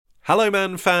Hello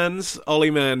Man fans,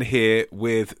 Ollie Man here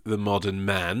with The Modern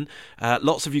Man.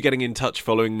 Lots of you getting in touch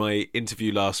following my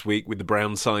interview last week with the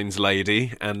Brown Signs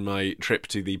lady and my trip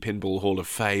to the Pinball Hall of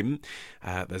Fame.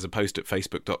 There's a post at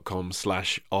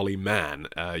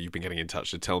facebook.com/OllieMan. You've been getting in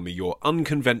touch to tell me your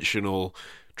unconventional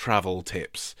travel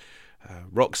tips.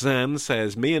 Roxanne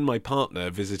says, me and my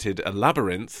partner visited a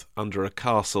labyrinth under a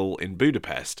castle in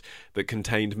Budapest that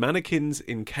contained mannequins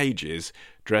in cages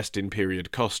dressed in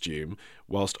period costume,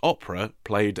 whilst opera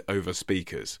played over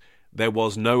speakers. There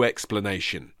was no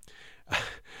explanation.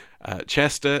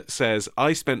 Chester says,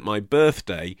 I spent my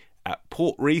birthday at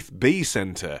Portreath Bee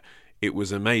Centre. It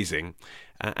was amazing.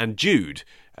 And Jude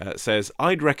says,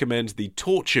 I'd recommend the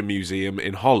Torture Museum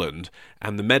in Holland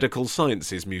and the Medical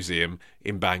Sciences Museum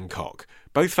in Bangkok.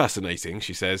 Both fascinating,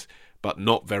 she says, but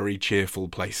not very cheerful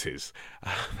places.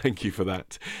 Thank you for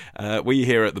that. We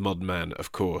here at The Modern Man,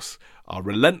 of course, are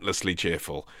relentlessly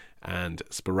cheerful and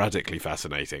sporadically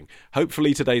fascinating.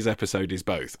 Hopefully today's episode is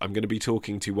both. I'm going to be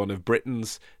talking to one of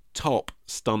Britain's top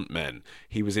stuntmen.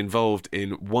 He was involved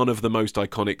in one of the most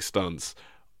iconic stunts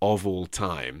of all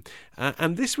time.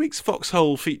 And this week's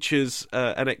Foxhole features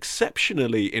an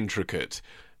exceptionally intricate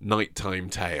nighttime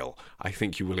tale. I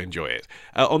think you will enjoy it.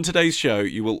 On today's show,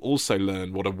 you will also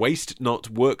learn what a waste not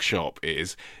workshop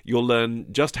is. You'll learn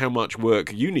just how much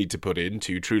work you need to put in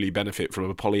to truly benefit from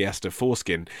a polyester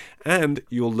foreskin. And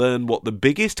you'll learn what the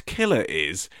biggest killer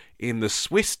is in the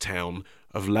Swiss town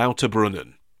of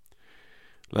Lauterbrunnen.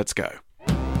 Let's go.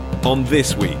 On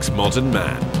this week's Modern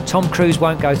Man, Tom Cruise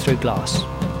won't go through glass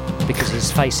because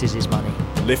his face is his money.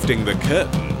 Lifting the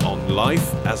curtain on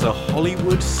life as a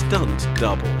Hollywood stunt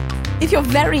double. If you're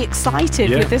very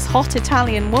excited with this hot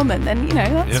Italian woman, then,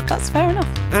 that's fair enough.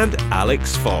 And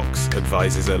Alex Fox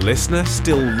advises a listener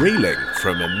still reeling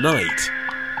from a night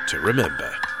to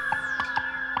remember.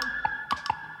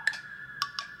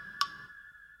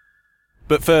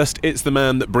 But first, it's the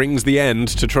man that brings the end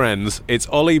to trends. It's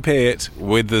Ollie Peart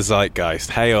with the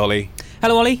Zeitgeist. Hey, Ollie.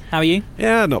 Hello, Ollie. How are you?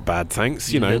 Yeah, not bad,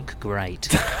 thanks. You know, look great.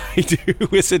 I do.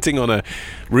 We're sitting on a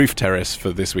roof terrace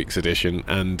for this week's edition,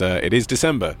 and it is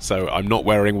December, so I'm not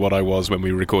wearing what I was when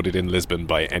we recorded in Lisbon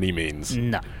by any means.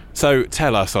 No. So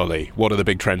tell us, Ollie, what are the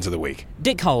big trends of the week?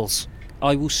 Dick holes.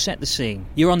 I will set the scene.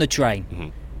 You're on the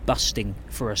train, busting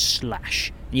for a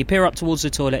slash. And you peer up towards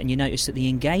the toilet and you notice that the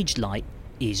engaged light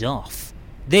is off.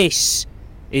 This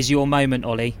is your moment,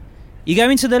 Ollie. You go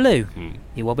into the loo,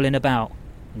 you're wobbling about,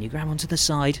 and you grab onto the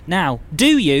side. Now,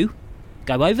 do you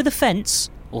go over the fence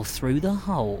or through the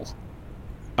hole?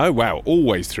 Oh, wow.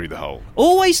 Always through the hole.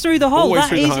 Always through the hole. Always that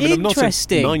through is the hole. I mean,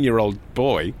 interesting. I'm not a 9-year-old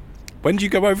boy. When do you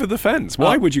go over the fence?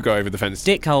 Why would you go over the fence?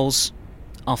 Dick holes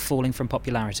are falling from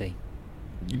popularity.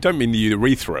 You don't mean the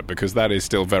urethra, because that is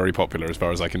still very popular as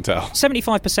far as I can tell.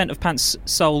 75% of pants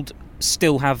sold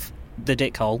still have the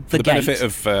dick hole. For the benefit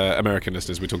of American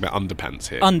listeners, we're talking about underpants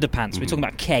here. Underpants. We're talking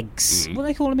about kegs. What do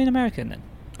they call them in American then?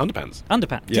 Underpants.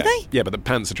 Underpants. Yeah. Do they? Yeah, but the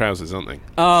pants are trousers, aren't they?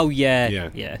 Oh,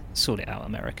 yeah. Sort it out,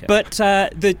 America. But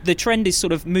the trend is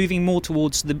sort of moving more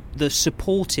towards the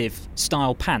supportive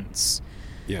style pants.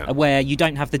 Yeah. Where you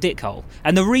don't have the dick hole.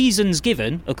 And the reasons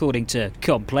given, according to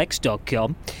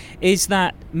complex.com, is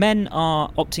that men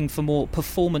are opting for more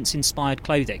performance-inspired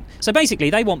clothing. So basically,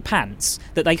 they want pants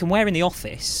that they can wear in the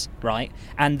office, right?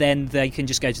 And then they can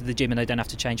just go to the gym and they don't have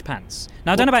to change pants.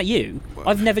 Now, I don't know about you.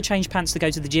 I've never changed pants to go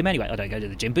to the gym anyway. I don't go to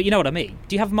the gym, but you know what I mean.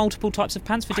 Do you have multiple types of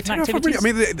pants for different activities?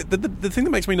 The thing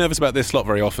that makes me nervous about this slot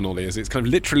very often, Ollie, is it's kind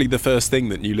of literally the first thing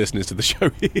that new listeners to the show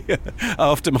hear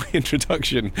after my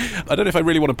introduction. I don't know if I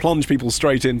really want to plunge people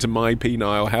straight into my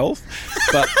penile health,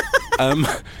 but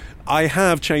I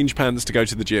have changed pants to go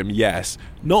to the gym, yes.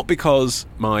 Not because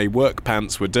my work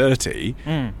pants were dirty,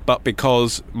 but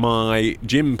because my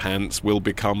gym pants will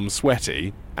become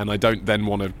sweaty, and I don't then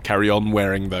want to carry on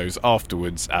wearing those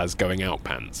afterwards as going out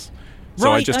pants. So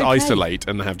I just isolate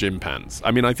and have gym pants. I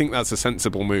mean, I think that's a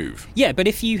sensible move. Yeah, but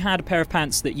if you had a pair of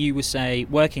pants that you were, say,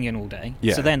 working in all day,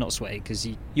 so they're not sweaty because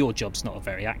your job's not a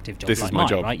very active job. This like is my mine,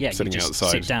 job, right? Yeah, sitting you just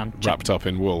outside, sit down, wrapped up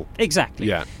in wool. Exactly.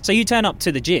 Yeah. So you turn up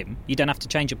to the gym, you don't have to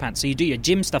change your pants, so you do your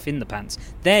gym stuff in the pants,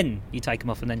 then you take them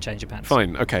off and then change your pants.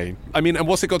 Fine, okay. I mean, and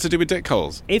what's it got to do with dick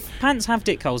holes? If pants have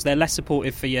dick holes, they're less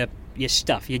supportive for your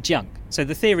stuff, your junk. So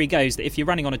the theory goes that if you're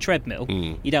running on a treadmill,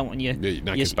 you don't want your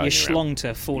schlong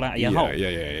to fall out of your hole.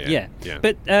 Yeah.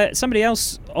 But somebody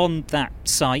else on that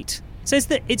site says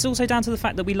that it's also down to the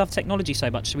fact that we love technology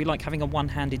so much, so we like having a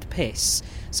one-handed piss,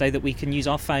 so that we can use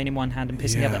our phone in one hand and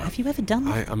piss in the other. Have you ever done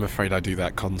that? I'm afraid I do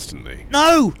that constantly.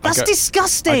 No! That's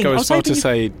disgusting! I go as far to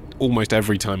say almost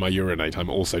every time I urinate, I'm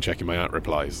also checking my @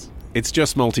 replies. It's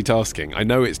just multitasking. I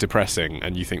know it's depressing,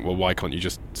 and you think, well, why can't you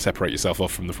just separate yourself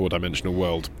off from the four-dimensional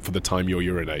world for the time you're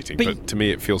urinating? But to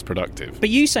me, it feels productive. But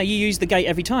you say you use the gate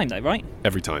every time, though, right?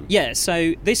 Every time. Yeah,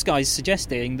 so this guy's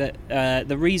suggesting that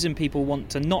the reason people want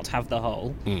to not have the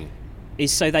hole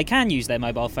is so they can use their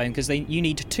mobile phone, because you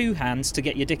need two hands to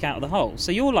get your dick out of the hole.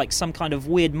 So you're like some kind of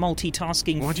weird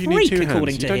multitasking Why do you freak, need two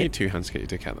according hands? to You don't him. need two hands to get your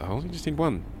dick out of the hole. You just need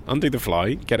one. Undo the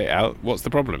fly, get it out. What's the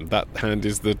problem? That hand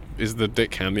is the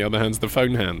dick hand, the other hand's the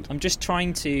phone hand. I'm just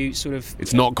trying to sort of...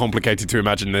 It's not complicated to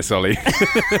imagine this, Ollie.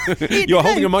 You're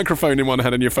holding a microphone in one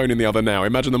hand and your phone in the other now.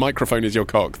 Imagine the microphone is your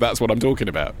cock. That's what I'm talking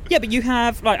about. Yeah, but you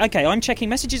have... Like, okay, I'm checking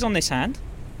messages on this hand.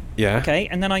 Yeah. Okay,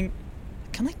 and then I'm...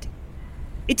 Can I...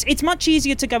 It's much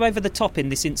easier to go over the top in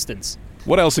this instance.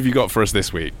 What else have you got for us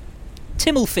this week?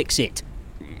 Tim will fix it.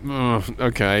 Oh,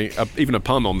 okay. Even a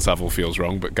pun on Savile feels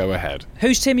wrong, but go ahead.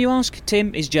 Who's Tim, you ask?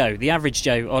 Tim is Joe, the average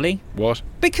Joe, Ollie. What?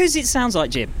 Because it sounds like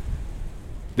Jim.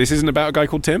 This isn't about a guy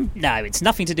called Tim? No, it's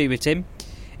nothing to do with Tim.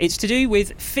 It's to do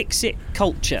with fix-it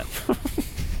culture.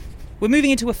 We're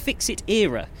moving into a fix-it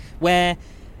era where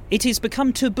it has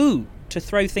become taboo to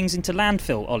throw things into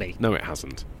landfill, Ollie. No, it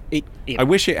hasn't. It I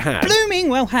wish it had. blooming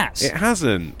well has. It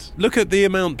hasn't. Look at the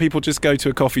amount people just go to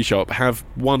a coffee shop, have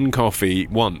one coffee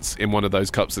once in one of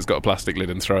those cups that's got a plastic lid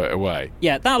and throw it away.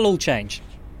 Yeah, that'll all change.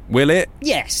 Will it?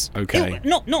 Yes. Okay.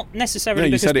 Not necessarily. No,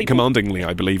 you because said it people... commandingly,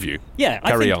 I believe you. Yeah,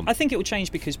 Carry on. I think it will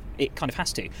change because it kind of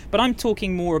has to. But I'm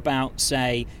talking more about,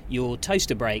 say, your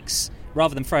toaster breaks.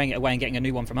 Rather than throwing it away and getting a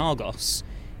new one from Argos,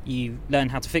 you learn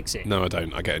how to fix it. No, I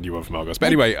don't. I get a new one from Argos. But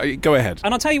anyway, go ahead.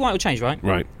 And I'll tell you why it will change, right?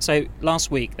 Right. So last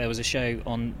week there was a show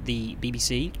on the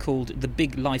BBC called The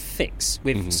Big Life Fix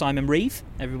with Simon Reeve,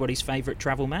 everybody's favourite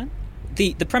travel man.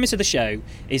 The premise of the show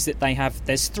is that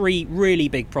there's three really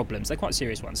big problems. They're quite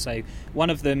serious ones. So one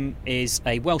of them is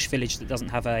a Welsh village that doesn't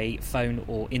have a phone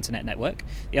or internet network.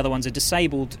 The other one's a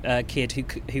disabled kid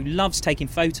who loves taking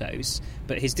photos,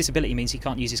 but his disability means he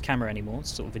can't use his camera anymore.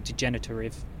 It's sort of a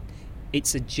degenerative...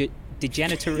 It's a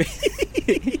degenerative...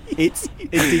 how do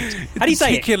you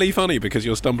say it? Particularly funny because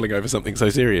you're stumbling over something so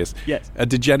serious. Yes. A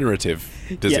degenerative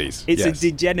disease. Yeah, it's a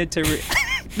degenerative...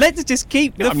 Let's just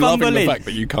keep the I'm fumble loving in. the fact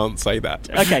that you can't say that.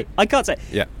 Okay, I can't say.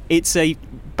 Yeah. It's a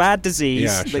bad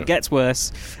disease sure. that gets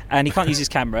worse, and he can't use his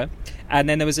camera. And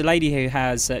then there was a lady who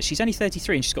has... she's only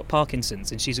 33 and she's got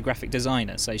Parkinson's, and she's a graphic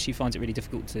designer, so she finds it really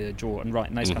difficult to draw and write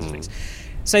and those kinds of things.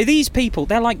 So these people,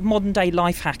 they're like modern-day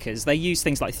life hackers. They use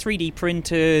things like 3D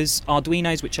printers,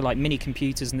 Arduinos, which are like mini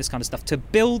computers and this kind of stuff, to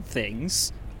build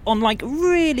things on like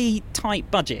really tight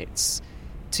budgets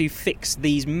to fix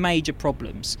these major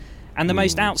problems. And the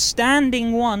most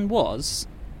outstanding one was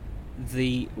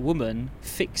the woman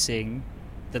fixing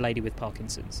the lady with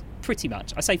Parkinson's. Pretty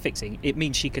much. I say fixing, it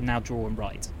means she can now draw and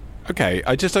write. Okay,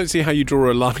 I just don't see how you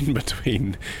draw a line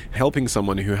between helping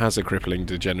someone who has a crippling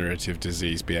degenerative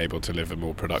disease be able to live a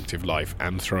more productive life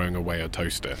and throwing away a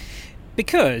toaster.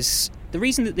 Because the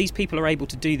reason that these people are able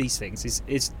to do these things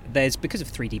is there's because of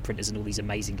 3D printers and all these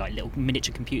amazing like little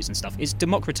miniature computers and stuff. It's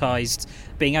democratized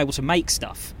being able to make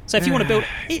stuff. So if you want to build,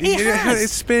 it has.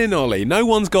 It's spin, Ollie. No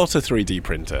one's got a 3D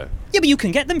printer. Yeah, but you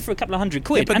can get them for a couple of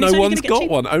 £100. Yeah, but and no it's only one's gonna get got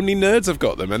cheaper. one. Only nerds have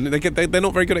got them, and they're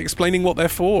not very good at explaining what they're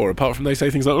for. Apart from they say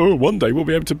things like, "Oh, one day we'll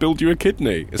be able to build you a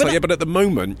kidney." It's like, yeah, but at the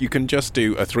moment you can just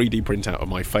do a 3D printout of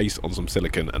my face on some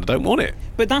silicon, and I don't want it.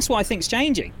 But that's what I think's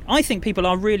changing. I think people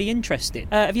are really interested.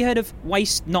 Have you heard of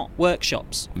waste not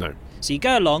workshops? No. So you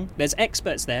go along, there's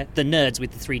experts there, the nerds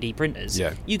with the 3D printers.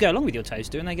 Yeah. You go along with your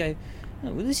toaster and they go,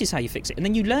 oh, well, this is how you fix it. And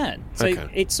then you learn. So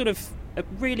it's sort of a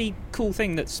really cool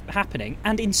thing that's happening.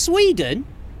 And in Sweden,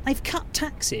 they've cut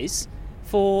taxes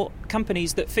for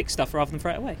companies that fix stuff rather than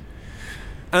throw it away.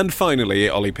 And finally,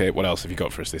 Ollie Pitt, what else have you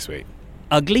got for us this week?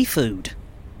 Ugly food.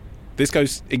 This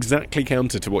goes exactly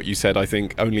counter to what you said, I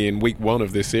think, only in week 1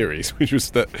 of this series, which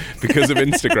was that because of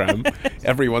Instagram,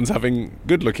 everyone's having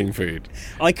good-looking food.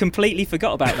 I completely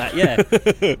forgot about that,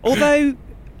 yeah. Although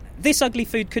this ugly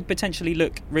food could potentially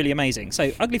look really amazing.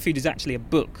 So Ugly Food is actually a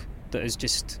book that has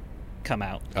just come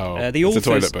out. Oh, the it's authors... a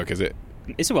toilet book, is it?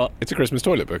 It's a what? It's a Christmas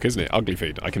toilet book, isn't it? Ugly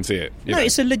Food. I can see it. No,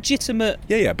 it's a legitimate...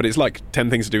 Yeah, but it's like 10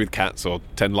 things to do with cats or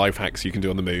 10 life hacks you can do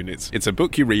on the moon. It's a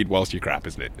book you read whilst you crap,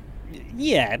 isn't it?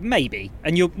 Yeah, maybe.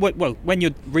 And you're when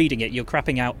you're reading it, you're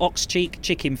crapping out ox cheek,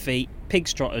 chicken feet, pig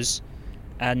trotters,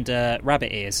 and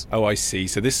rabbit ears. Oh, I see.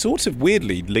 So this sort of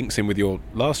weirdly links in with your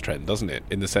last trend, doesn't it?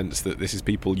 In the sense that this is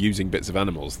people using bits of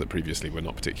animals that previously were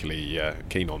not particularly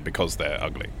keen on because they're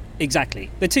ugly.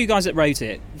 Exactly. The two guys that wrote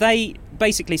it, they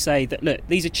basically say that, look,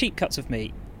 these are cheap cuts of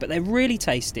meat, but they're really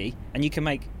tasty, and you can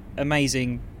make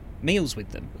amazing meals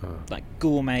with them, like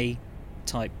gourmet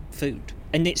type food.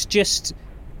 And it's just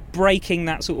breaking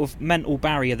that sort of mental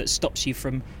barrier that stops you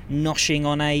from noshing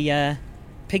on a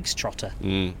pig's trotter.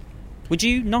 Would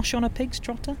you nosh on a pig's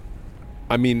trotter?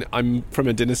 I mean, I'm from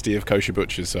a dynasty of kosher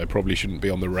butchers, so I probably shouldn't be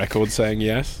on the record saying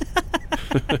yes.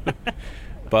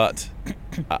 But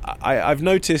I've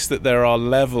noticed that there are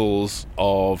levels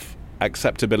of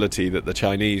acceptability that the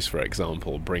Chinese, for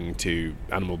example, bring to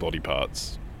animal body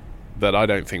parts that I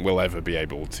don't think we'll ever be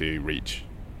able to reach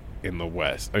in the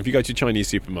West. If you go to a Chinese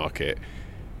supermarket,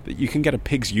 you can get a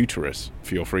pig's uterus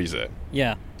for your freezer.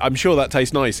 Yeah. I'm sure that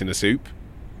tastes nice in a soup,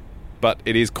 but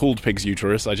it is called pig's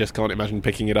uterus. I just can't imagine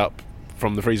picking it up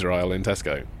from the freezer aisle in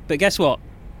Tesco. But guess what?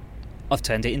 I've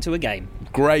turned it into a game.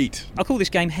 Great. I'll call this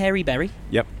game Hairy Berry.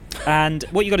 Yep. And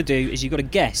what you got to do is you've got to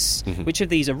guess which of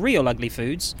these are real ugly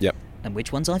foods. Yep. And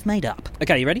which ones I've made up.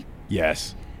 Okay, you ready?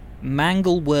 Yes.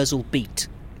 Mangel wurzel beet.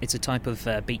 It's a type of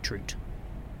beetroot.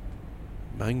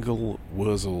 Mangel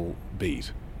wurzel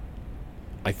beet.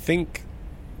 I think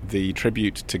the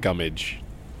tribute to Gummidge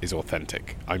is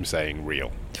authentic. I'm saying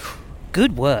real.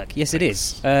 Good work. Yes, it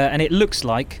is. And it looks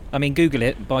like, I mean, Google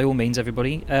it, by all means,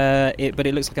 everybody. But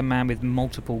it looks like a man with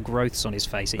multiple growths on his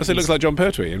face. It looks like John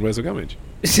Pertwee in Wurzel Gummidge.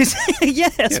 Yeah,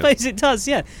 I suppose it does,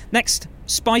 yeah. Next,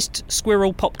 spiced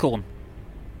squirrel popcorn.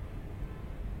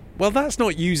 Well, that's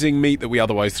not using meat that we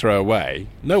otherwise throw away.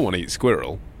 No one eats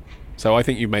squirrel. So I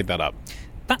think you've made that up.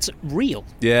 That's real.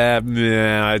 Yeah,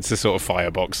 it's a sort of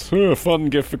firebox. Fun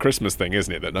gift for Christmas thing,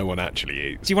 isn't it, that no one actually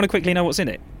eats? Do you want to quickly know what's in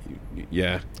it?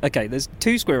 Yeah. Okay, there's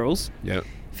 2 squirrels, Yeah.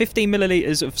 15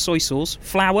 millilitres of soy sauce,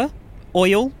 flour,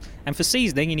 oil, and for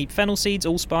seasoning you need fennel seeds,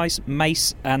 allspice,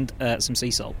 mace, and some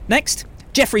sea salt. Next,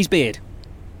 Jeffrey's beard.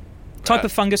 Type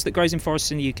of fungus that grows in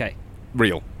forests in the UK.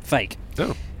 Real. Fake.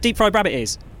 Oh. Deep fried rabbit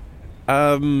ears.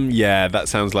 Yeah, that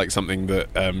sounds like something that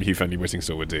Hugh Fendley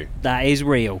Whittingstall would do. That is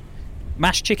real.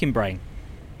 Mashed chicken brain.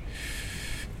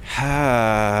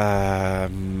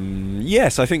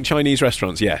 Yes, I think Chinese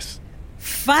restaurants, yes.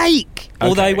 Fake! Okay.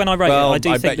 Although when I wrote it, I do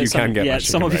think bet that you can get mashed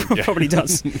some of chicken it brain, yeah. probably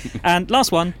does. And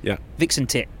last one, Yeah. vixen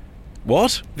tit.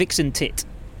 What? Vixen tit.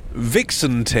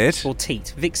 Vixen tit? Or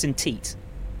teat. Vixen teat.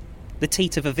 The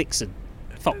teat of a vixen.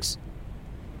 Fox.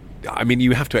 I mean,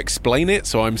 you have to explain it,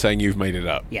 so I'm saying you've made it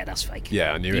up. Yeah, that's fake.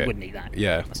 Yeah, I knew you it. wouldn't eat that.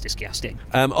 Yeah. That's disgusting.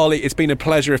 Ollie, it's been a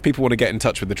pleasure. If people want to get in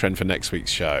touch with the trend for next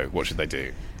week's show, what should they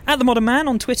do? At The Modern Man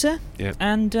on Twitter. Yeah.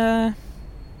 And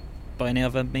by any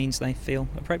other means they feel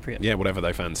appropriate. Yeah, whatever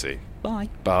they fancy. Bye.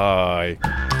 Bye.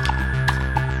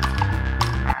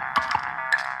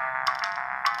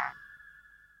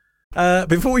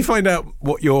 Before we find out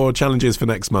what your challenge is for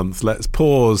next month, let's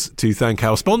pause to thank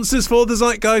our sponsors for the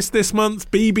Zeitgeist this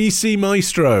month, BBC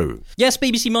Maestro. Yes,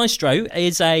 BBC Maestro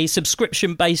is a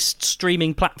subscription-based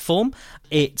streaming platform.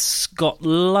 It's got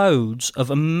loads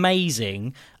of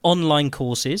amazing online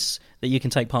courses that you can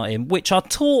take part in, which are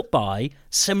taught by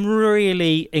some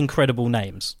really incredible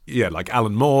names. Yeah, like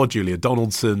Alan Moore, Julia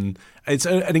Donaldson. It's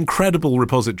an incredible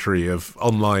repository of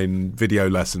online video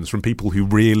lessons from people who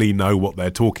really know what they're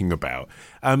talking about.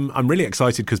 I'm really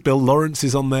excited because Bill Lawrence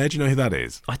is on there. Do you know who that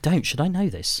is? I don't. Should I know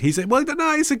this? It's a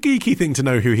geeky thing to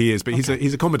know who he is, but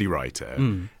he's a comedy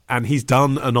writer. And he's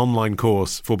done an online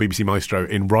course for BBC Maestro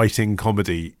in writing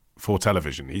comedy for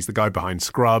television. He's the guy behind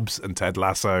Scrubs and Ted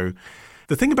Lasso.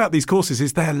 The thing about these courses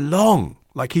is they're long.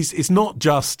 Like, it's not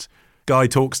just guy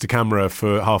talks to camera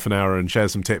for half an hour and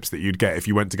shares some tips that you'd get if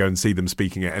you went to go and see them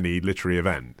speaking at any literary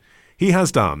event. He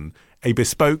has done a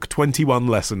bespoke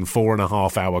 21-lesson,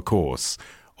 4.5-hour course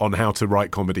on how to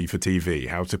write comedy for TV,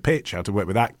 how to pitch, how to work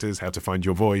with actors, how to find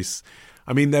your voice.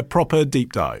 I mean, they're proper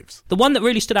deep dives. The one that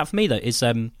really stood out for me, though, is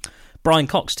Brian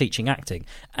Cox teaching acting.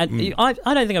 And I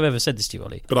don't think I've ever said this to you,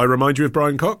 Ollie. But I remind you of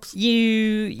Brian Cox?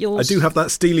 You're... I do have that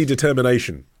steely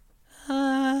determination.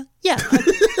 Yeah.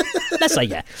 Let's say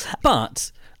yeah.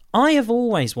 But I have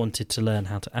always wanted to learn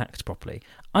how to act properly.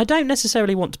 I don't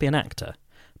necessarily want to be an actor,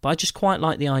 but I just quite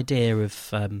like the idea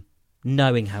of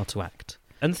knowing how to act.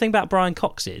 And the thing about Brian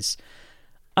Cox is,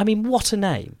 I mean, what a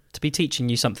name to be teaching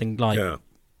you something like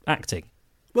acting.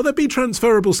 Well, there'd be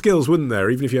transferable skills, wouldn't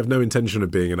there, even if you have no intention of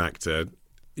being an actor?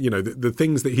 You know, the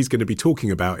things that he's going to be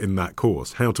talking about in that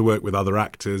course, how to work with other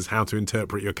actors, how to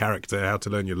interpret your character, how to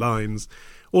learn your lines,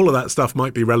 all of that stuff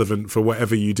might be relevant for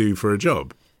whatever you do for a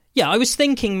job. Yeah, I was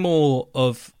thinking more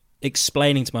of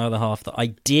explaining to my other half that I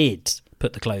did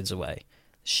put the clothes away.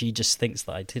 She just thinks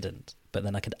that I didn't, but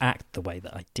then I could act the way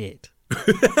that I did.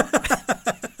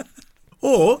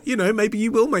 Or, you know, maybe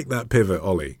you will make that pivot,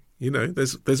 Ollie. You know,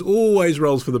 there's always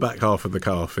roles for the back half of the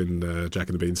calf in Jack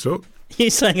and the Beanstalk. You're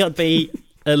saying I'd be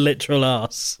a literal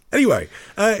arse. Anyway,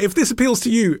 if this appeals to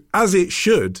you, as it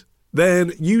should,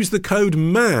 then use the code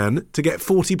MAN to get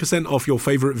 40% off your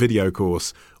favourite video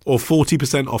course or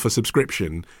 40% off a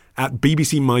subscription at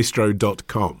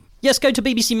bbcmaestro.com. Yes, go to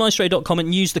bbcmaestro.com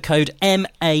and use the code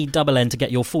MANN to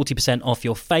get your 40% off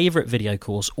your favourite video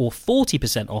course or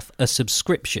 40% off a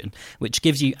subscription, which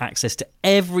gives you access to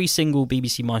every single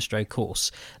BBC Maestro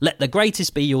course. Let the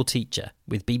greatest be your teacher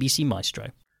with BBC Maestro.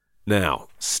 Now,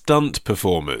 stunt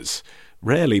performers,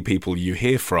 rarely people you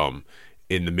hear from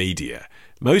in the media.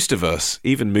 Most of us,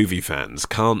 even movie fans,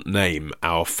 can't name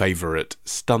our favourite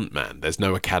stuntman. There's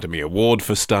no Academy Award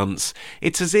for stunts.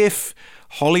 It's as if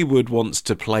Hollywood wants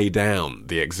to play down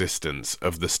the existence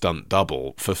of the stunt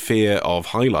double for fear of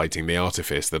highlighting the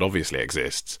artifice that obviously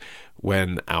exists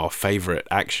when our favourite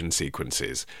action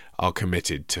sequences are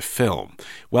committed to film.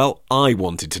 Well, I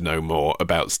wanted to know more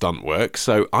about stunt work,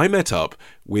 so I met up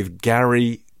with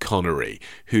Gary Connery,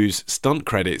 whose stunt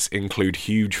credits include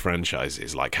huge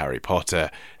franchises like Harry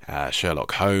Potter,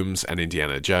 Sherlock Holmes and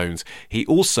Indiana Jones. He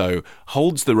also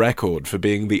holds the record for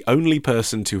being the only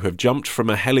person to have jumped from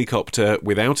a helicopter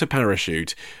without a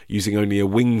parachute using only a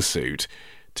wingsuit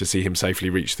to see him safely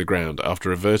reach the ground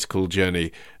after a vertical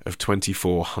journey of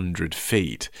 2,400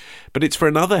 feet. But it's for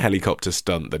another helicopter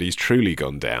stunt that he's truly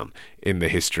gone down in the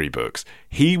history books.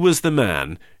 He was the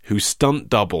man who stunt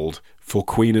doubled for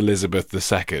Queen Elizabeth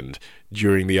II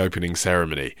during the opening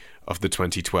ceremony of the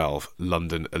 2012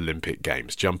 London Olympic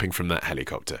Games, jumping from that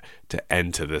helicopter to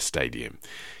enter the stadium.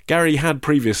 Gary had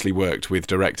previously worked with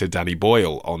director Danny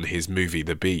Boyle on his movie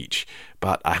The Beach,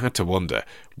 but I had to wonder,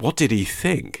 what did he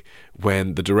think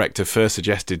when the director first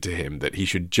suggested to him that he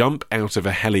should jump out of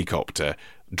a helicopter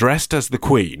dressed as the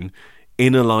Queen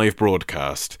in a live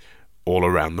broadcast all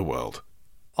around the world?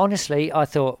 Honestly, I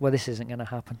thought, well, this isn't going to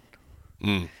happen.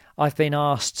 I've been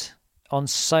asked on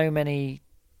so many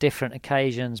different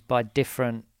occasions by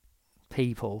different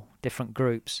people, different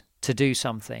groups, to do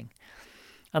something,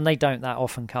 and they don't that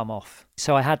often come off.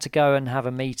 So I had to go and have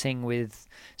a meeting with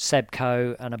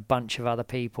Sebco and a bunch of other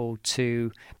people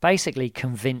to basically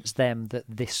convince them that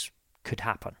this could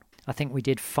happen. I think we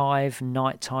did 5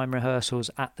 nighttime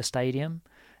rehearsals at the stadium,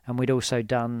 and we'd also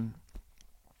done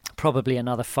probably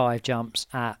another 5 jumps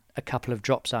at a couple of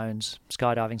drop zones,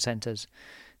 skydiving centres,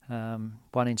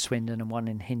 one in Swindon and one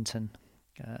in Hinton,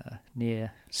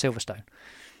 near Silverstone.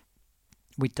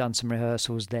 We'd done some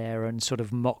rehearsals there and sort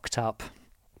of mocked up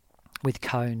with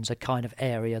cones a kind of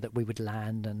area that we would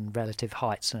land and relative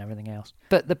heights and everything else.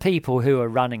 But the people who are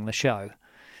running the show,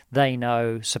 they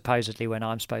know supposedly when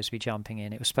I'm supposed to be jumping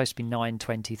in. It was supposed to be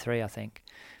 9:23, I think,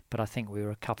 but I think we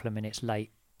were a couple of minutes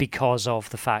late because of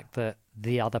the fact that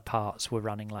the other parts were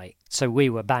running late. So we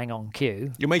were bang on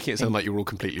cue. You're making it sound like you're all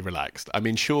completely relaxed. I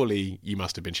mean, surely you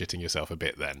must have been shitting yourself a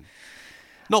bit then.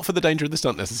 Not for the danger of the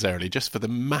stunt necessarily, just for the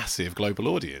massive global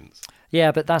audience.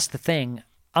 Yeah, but that's the thing.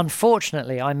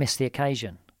 Unfortunately, I missed the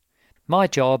occasion. My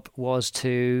job was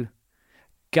to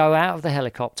go out of the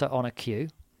helicopter on a cue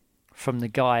from the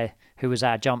guy who was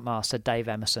our jump master, Dave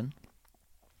Emerson.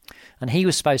 And he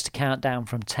was supposed to count down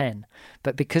from 10.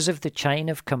 But because of the chain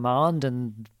of command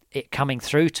and it coming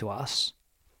through to us,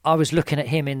 I was looking at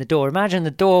him in the door. Imagine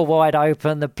the door wide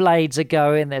open, the blades are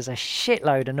going, there's a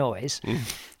shitload of noise.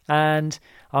 And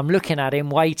I'm looking at him,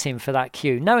 waiting for that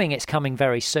cue, knowing it's coming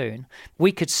very soon.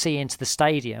 We could see into the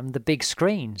stadium the big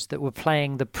screens that were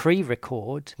playing the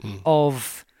pre-record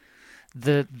of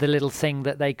the little thing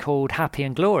that they called Happy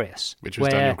and Glorious, which was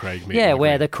Daniel Craig meeting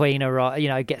where the Queen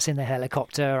gets in the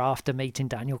helicopter after meeting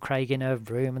Daniel Craig in a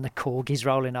room, and the corgi's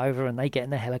rolling over, and they get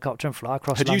in the helicopter and fly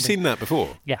across London. Had you seen that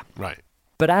before? Yeah. Right.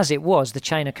 But as it was, the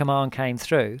chain of command came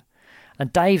through,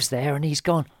 and Dave's there, and he's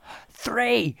gone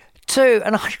 3, 2,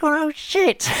 and I've gone, oh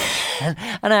shit,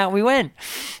 and out we went.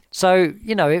 So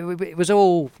it was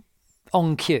all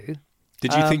on cue.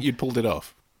 Did you think you'd pulled it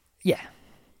off?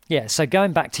 Yeah, so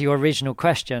going back to your original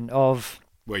question of...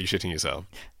 Were you shitting yourself?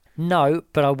 No,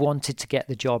 but I wanted to get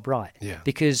the job right. Yeah.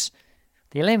 Because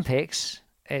the Olympics,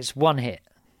 it's one hit.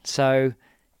 So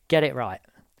get it right.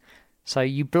 So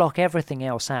you block everything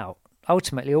else out.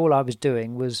 Ultimately, all I was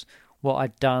doing was what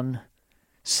I'd done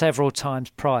several times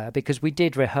prior, because we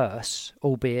did rehearse,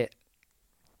 albeit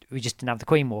we just didn't have the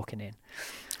Queen walking in.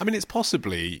 I mean, it's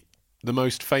possibly the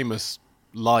most famous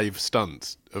live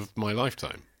stunt of my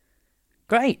lifetime.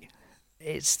 Great.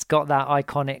 It's got that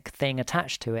iconic thing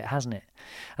attached to it, hasn't it?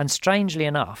 And strangely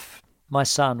enough, my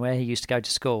son, where he used to go to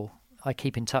school, I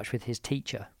keep in touch with his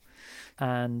teacher.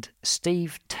 And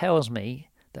Steve tells me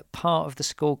that part of the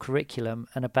school curriculum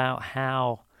and about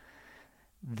how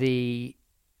the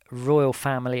royal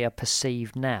family are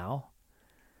perceived now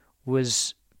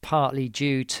was partly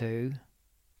due to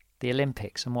the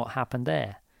Olympics and what happened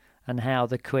there. and how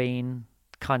the Queen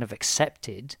kind of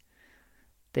accepted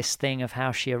this thing of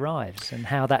how she arrives and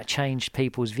how that changed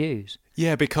people's views.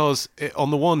 Yeah, because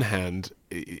on the one hand,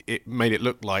 it made it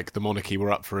look like the monarchy were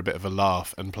up for a bit of a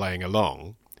laugh and playing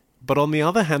along. But on the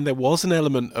other hand, there was an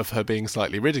element of her being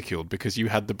slightly ridiculed because you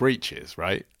had the breeches,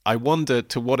 right? I wonder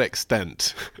to what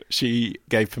extent she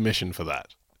gave permission for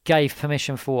that. Gave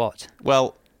permission for what?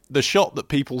 Well, the shot that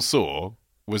people saw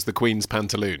was the Queen's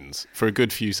pantaloons for a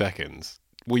good few seconds.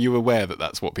 Were you aware that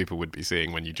that's what people would be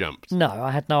seeing when you jumped? No, I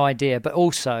had no idea. But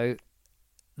also,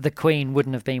 the Queen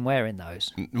wouldn't have been wearing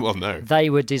those. Well, no.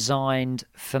 They were designed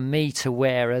for me to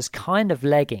wear as kind of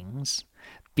leggings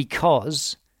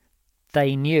because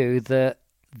they knew that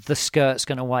the skirt's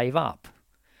going to wave up.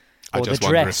 I just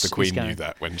wonder if the Queen knew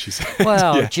that when she said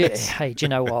well, yes. Hey, do you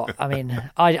know what? I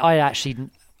mean, I actually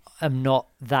am not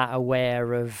that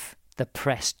aware of the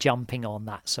press jumping on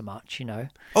that so much, you know.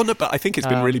 Oh, no, but I think it's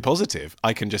been really positive.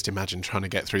 I can just imagine trying to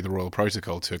get through the royal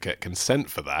protocol to get consent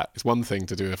for that. It's one thing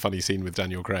to do a funny scene with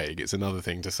Daniel Craig. It's another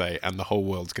thing to say, and the whole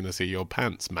world's going to see your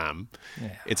pants, ma'am.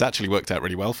 Yeah. It's actually worked out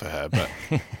really well for her, but,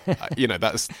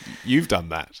 you've done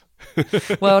that.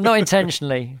 Well, not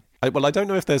intentionally. I don't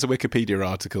know if there's a Wikipedia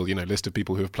article, list of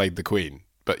people who have played the Queen,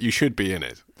 but you should be in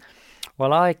it.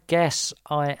 Well, I guess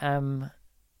I am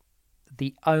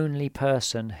the only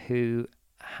person who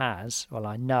has,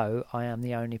 I know I am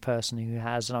the only person who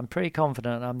has, and I'm pretty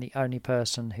confident I'm the only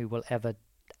person who will ever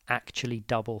actually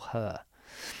double her.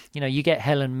 You get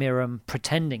Helen Mirren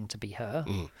pretending to be her.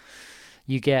 Mm.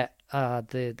 You get,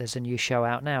 there's a new show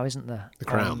out now, isn't there? The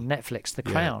Crown. On Netflix, The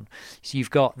Crown. So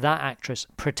you've got that actress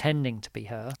pretending to be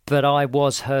her, but I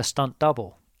was her stunt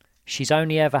double. She's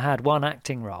only ever had one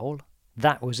acting role.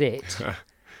 That was it.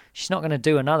 She's not going to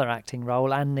do another acting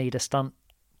role and need a stunt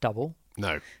double.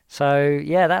 No. So,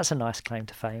 yeah, that's a nice claim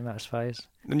to fame, I suppose.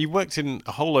 And you've worked in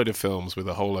a whole load of films with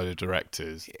a whole load of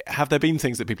directors. Have there been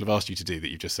things that people have asked you to do that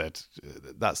you've just said,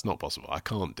 that's not possible, I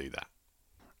can't do that?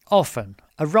 Often,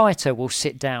 a writer will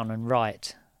sit down and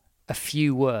write a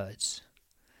few words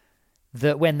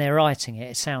that when they're writing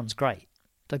it, it sounds great.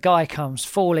 The guy comes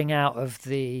falling out of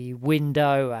the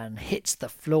window and hits the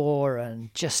floor,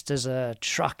 and just as a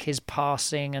truck is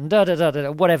passing, and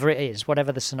da-da-da-da, whatever it is,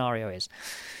 whatever the scenario is.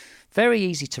 Very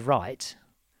easy to write,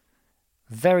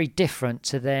 very different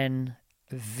to then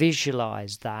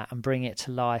visualise that and bring it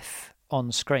to life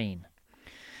on screen.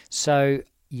 So,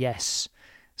 yes,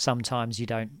 sometimes you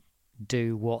don't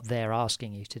do what they're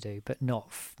asking you to do, but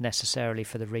not necessarily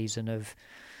for the reason of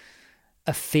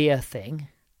a fear thing.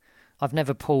 I've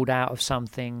never pulled out of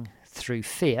something through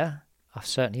fear. I've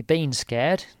certainly been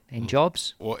scared in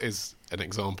jobs. What is an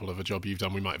example of a job you've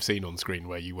done we might have seen on screen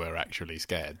where you were actually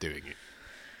scared doing it?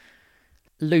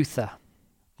 Luther,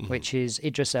 which is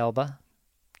Idris Elba,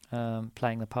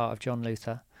 playing the part of John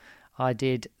Luther. I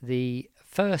did the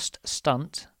first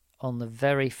stunt on the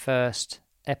very first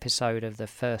episode of the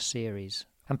first series.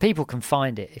 And people can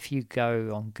find it if you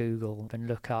go on Google and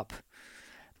look up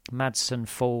Madsen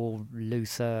Fall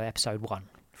Luther episode 1,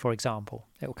 for example.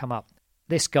 It will come up.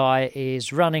 This guy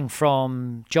is running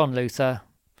from John Luther.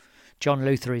 John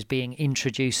Luther is being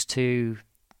introduced to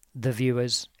the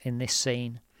viewers in this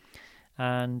scene,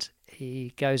 and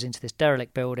he goes into this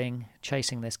derelict building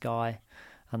chasing this guy,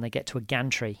 and they get to a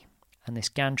gantry, and this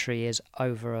gantry is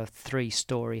over a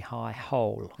 3-story high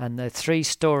hole, and the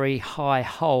 3-story high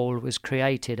hole was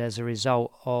created as a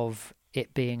result of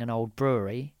it being an old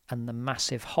brewery, and the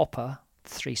massive hopper,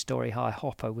 3-story high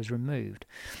hopper, was removed.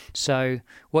 So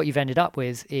what you've ended up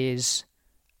with is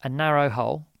a narrow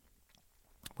hole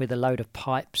with a load of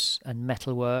pipes and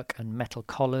metalwork and metal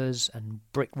collars and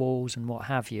brick walls and what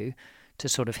have you to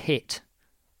sort of hit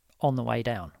on the way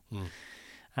down.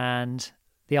 And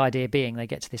the idea being they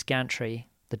get to this gantry,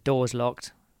 the door's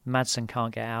locked, Madsen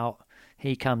can't get out,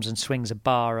 he comes and swings a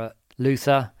bar at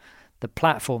Luther, the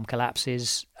platform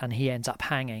collapses and he ends up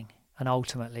hanging, and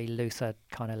ultimately Luther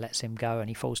kind of lets him go and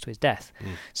he falls to his death.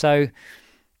 So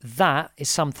that is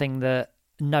something that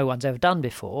no one's ever done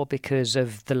before because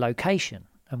of the location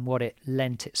and what it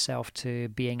lent itself to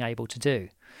being able to do.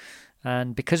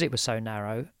 And because it was so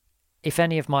narrow, if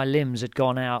any of my limbs had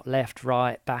gone out left,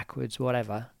 right, backwards,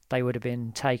 whatever, they would have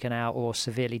been taken out or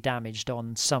severely damaged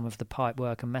on some of the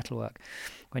pipework and metalwork.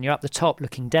 When you're up the top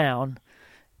looking down,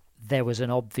 there was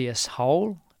an obvious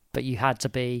hole, but you had to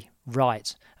be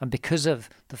right. And because of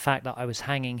the fact that I was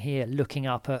hanging here looking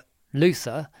up at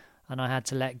Luther and I had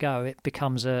to let go, it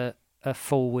becomes a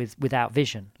fall without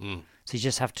vision. So you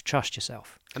just have to trust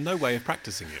yourself. And no way of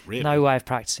practicing it, really. No way of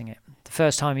practicing it. The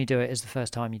first time you do it is the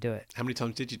first time you do it. How many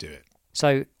times did you do it?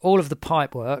 So all of the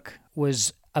pipe work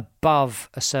was above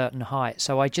a certain height.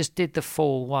 So I just did the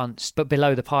fall once, but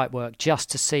below the pipework, just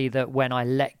to see that when I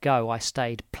let go, I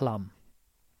stayed plumb.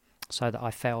 So that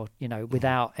I fell,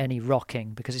 without any rocking,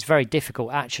 because it's very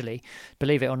difficult, actually,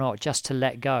 believe it or not, just to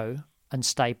let go and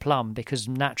stay plumb, because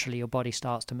naturally your body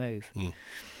starts to move.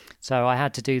 So I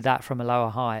had to do that from a lower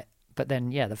height. But then,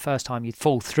 the first time you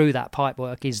fall through that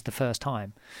pipework is the first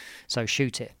time. So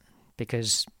shoot it.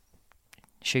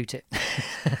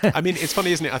 I mean, it's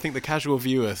funny, isn't it? I think the casual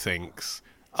viewer thinks,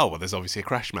 oh, well, there's obviously a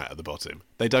crash mat at the bottom.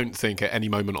 They don't think at any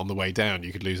moment on the way down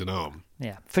you could lose an arm.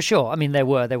 Yeah, for sure. I mean, there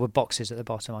were boxes at the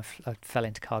bottom. I fell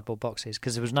into cardboard boxes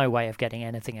because there was no way of getting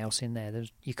anything else in there.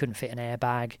 You couldn't fit an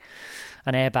airbag,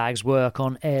 and airbags work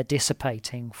on air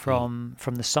dissipating from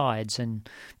the sides, and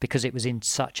because it was in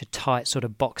such a tight sort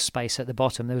of box space at the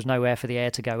bottom, there was nowhere for the air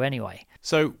to go anyway.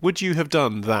 So would you have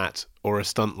done that or a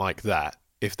stunt like that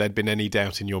if there'd been any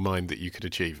doubt in your mind that you could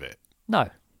achieve it? No.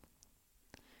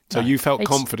 So you felt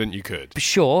confident you could?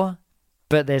 Sure,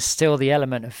 but there's still the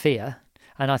element of fear.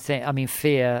 And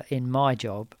fear in my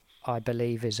job, I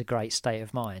believe, is a great state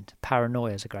of mind.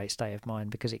 Paranoia is a great state of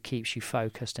mind because it keeps you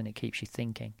focused and it keeps you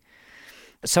thinking.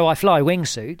 So I fly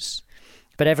wingsuits,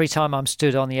 but every time I'm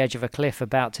stood on the edge of a cliff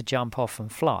about to jump off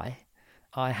and fly,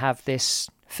 I have this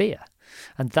fear.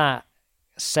 And that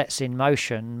sets in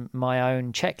motion my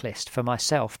own checklist for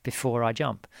myself before I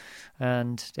jump.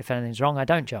 And if anything's wrong, I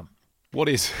don't jump. What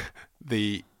is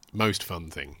the most fun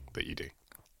thing that you do?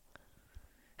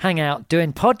 Hang out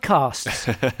doing podcasts.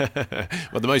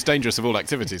 Well, the most dangerous of all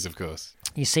activities, of course.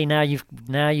 You see, now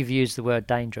you've used the word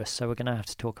dangerous, so we're going to have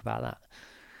to talk about that.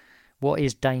 What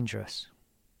is dangerous?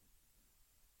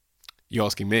 You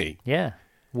asking me? Yeah.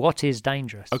 What is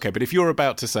dangerous? Okay, but if you're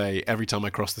about to say every time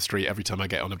I cross the street, every time I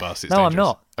get on a bus, it's dangerous. dangerous. No,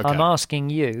 I'm not. Okay. I'm asking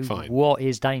you, Fine. What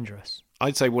is dangerous?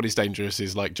 I'd say what is dangerous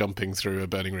is like jumping through a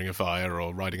burning ring of fire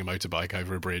or riding a motorbike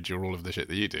over a bridge or all of the shit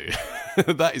that you do.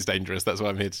 That is dangerous. That's why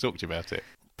I'm here to talk to you about it.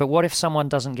 But what if someone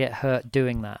doesn't get hurt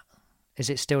doing that?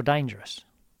 Is it still dangerous?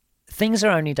 Things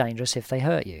are only dangerous if they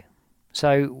hurt you.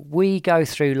 So we go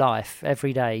through life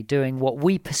every day doing what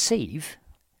we perceive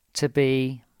to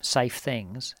be safe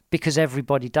things because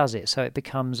everybody does it, so it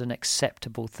becomes an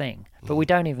acceptable thing. But we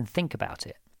don't even think about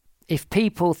it. If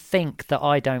people think that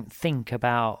I don't think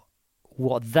about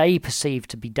what they perceive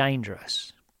to be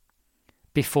dangerous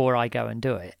before I go and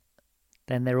do it,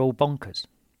 then they're all bonkers.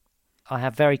 I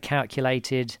have very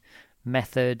calculated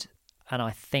method and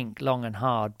I think long and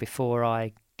hard before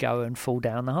I go and fall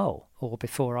down the hole or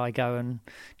before I go and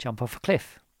jump off a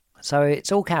cliff. So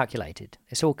it's all calculated.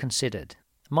 It's all considered.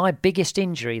 My biggest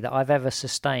injury that I've ever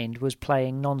sustained was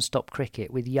playing non-stop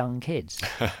cricket with young kids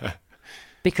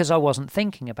because I wasn't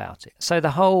thinking about it. So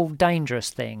the whole dangerous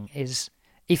thing is,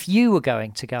 if you were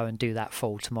going to go and do that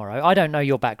fall tomorrow, I don't know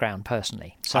your background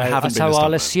personally. So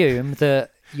I'll assume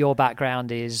that your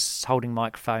background is holding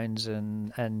microphones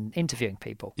and interviewing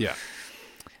people. Yeah.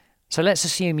 So let's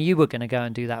assume you were going to go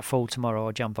and do that fall tomorrow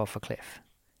or jump off a cliff.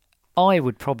 I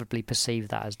would probably perceive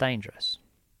that as dangerous.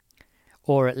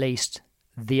 Or at least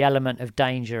the element of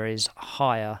danger is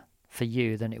higher for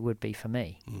you than it would be for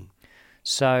me.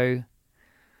 So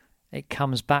it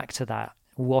comes back to that.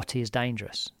 What is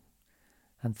dangerous?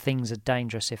 And things are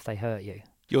dangerous if they hurt you.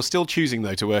 You're still choosing,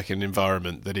 though, to work in an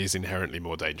environment that is inherently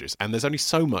more dangerous. And there's only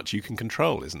so much you can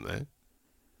control, isn't there?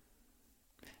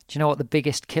 Do you know what the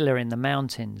biggest killer in the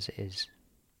mountains is?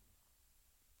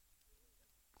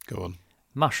 Go on.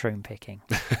 Mushroom picking.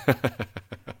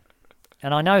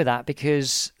 And I know that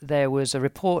because there was a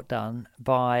report done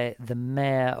by the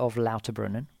mayor of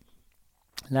Lauterbrunnen.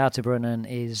 Lauterbrunnen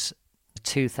is a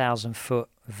 2,000-foot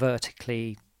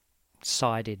vertically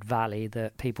sided valley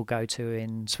that people go to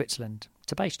in Switzerland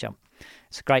to base jump.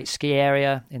 It's a great ski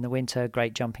area in the winter,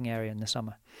 great jumping area in the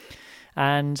summer.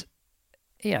 And,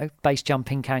 base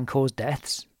jumping can cause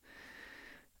deaths.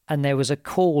 And there was a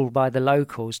call by the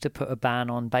locals to put a ban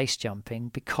on base jumping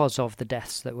because of the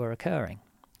deaths that were occurring.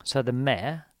 So the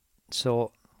mayor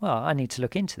thought, well, I need to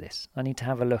look into this. I need to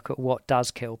have a look at what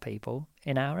does kill people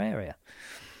in our area.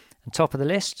 And top of the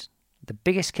list, the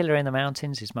biggest killer in the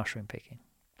mountains is mushroom picking.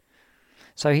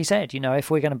 So he said,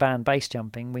 if we're going to ban base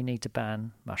jumping, we need to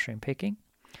ban mushroom picking,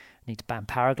 need to ban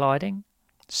paragliding,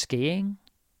 skiing,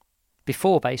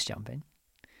 before base jumping.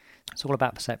 It's all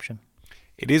about perception.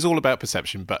 It is all about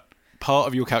perception, but part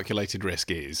of your calculated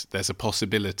risk is there's a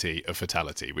possibility of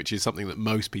fatality, which is something that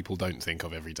most people don't think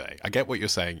of every day. I get what you're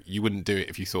saying. You wouldn't do it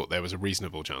if you thought there was a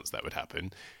reasonable chance that would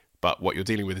happen. But what you're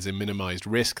dealing with is a minimised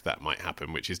risk that might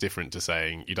happen, which is different to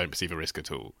saying you don't perceive a risk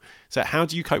at all. So how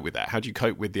do you cope with that? How do you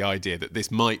cope with the idea that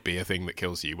this might be a thing that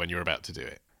kills you when you're about to do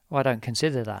it? Well, I don't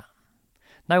consider that.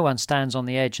 No one stands on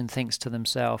the edge and thinks to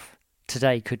themselves,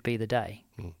 today could be the day.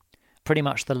 Pretty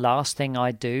much the last thing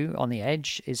I do on the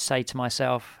edge is say to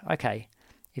myself, okay,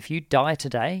 if you die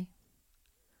today,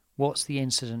 what's the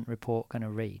incident report going to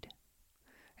read?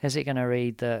 Is it going to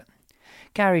read that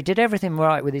Gary did everything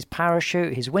right with his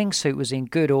parachute, his wingsuit was in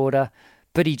good order,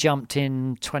 but he jumped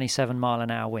in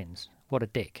 27-mile-an-hour winds? What a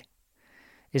dick.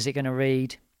 Is it going to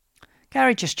read,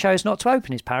 Gary just chose not to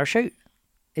open his parachute?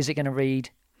 Is it going to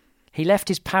read, he left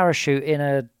his parachute in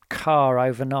a car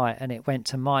overnight and it went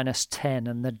to -10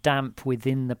 and the damp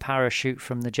within the parachute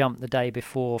from the jump the day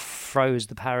before froze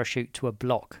the parachute to a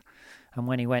block, and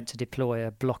when he went to deploy,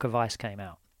 a block of ice came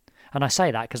out? And I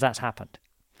say that because that's happened.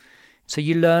 So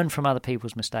you learn from other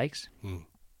people's mistakes,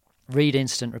 read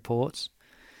incident reports,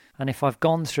 and if I've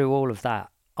gone through all of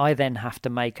that, I then have to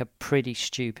make a pretty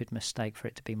stupid mistake for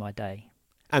it to be my day.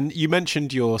 And you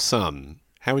mentioned your son.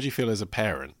 How would you feel as a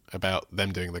parent about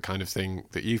them doing the kind of thing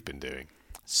that you've been doing?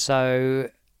 So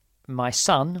my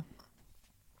son,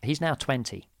 he's now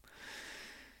 20.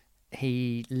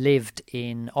 He lived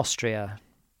in Austria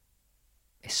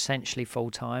essentially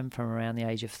full-time from around the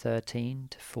age of 13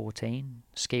 to 14,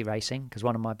 ski racing, because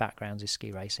one of my backgrounds is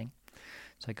ski racing.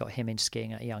 So I got him into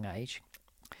skiing at a young age.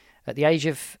 At the age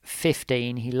of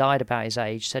 15, he lied about his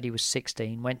age, said he was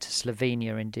 16, went to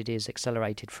Slovenia and did his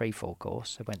accelerated freefall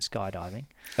course, so went skydiving.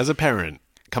 As a parent,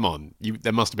 come on,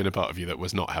 there must have been a part of you that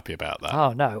was not happy about that.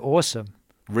 Oh, no, awesome.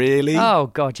 Really? Oh,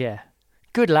 God, yeah.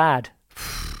 Good lad.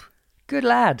 Good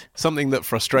lad. Something that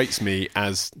frustrates me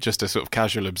as just a sort of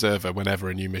casual observer whenever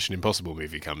a new Mission Impossible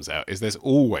movie comes out is there's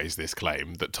always this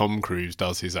claim that Tom Cruise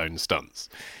does his own stunts.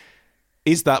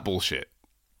 Is that bullshit?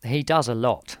 He does a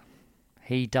lot.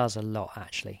 He does a lot,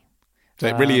 actually. So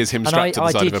it really is him strapped to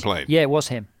the side of a plane? Yeah, it was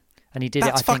him. And he did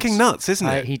That's it, I think... fucking nuts, isn't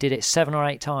it? He did it 7 or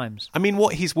 8 times. I mean,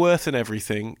 what he's worth and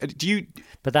everything.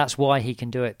 But that's why he can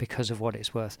do it, because of what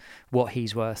it's worth, what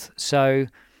he's worth. So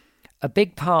a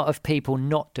big part of people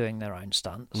not doing their own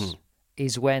stunts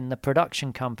is when the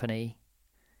production company...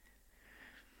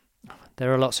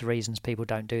 There are lots of reasons people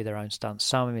don't do their own stunts.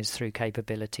 Some is through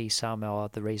capability, some are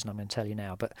the reason I'm going to tell you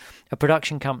now. But a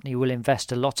production company will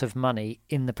invest a lot of money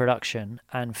in the production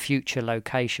and future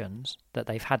locations that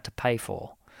they've had to pay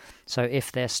for. So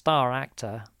if their star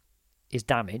actor is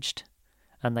damaged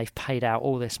and they've paid out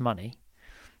all this money,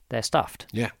 they're stuffed.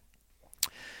 Yeah.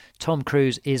 Tom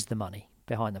Cruise is the money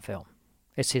behind the film.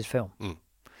 It's his film.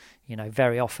 You know,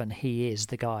 very often he is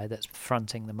the guy that's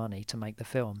fronting the money to make the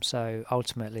film. So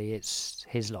ultimately it's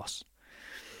his loss.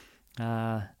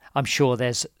 I'm sure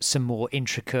there's some more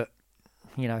intricate,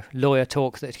 lawyer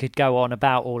talk that could go on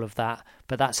about all of that,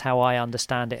 but that's how I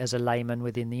understand it as a layman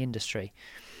within the industry.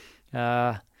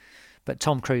 But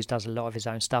Tom Cruise does a lot of his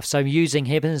own stuff. So using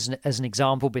him as an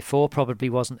example before probably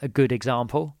wasn't a good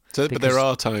example. But there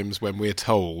are times when we're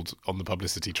told on the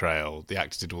publicity trail the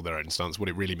actors did all their own stunts. What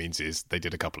it really means is they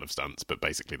did a couple of stunts, but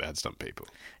basically they had stunt people.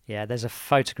 Yeah, there's a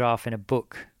photograph in a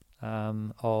book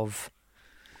of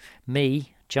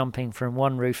me jumping from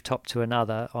one rooftop to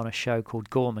another on a show called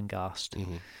Gormenghast,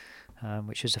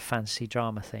 which was a fantasy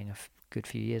drama thing good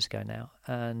few years ago now,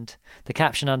 and the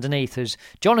caption underneath was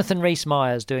Jonathan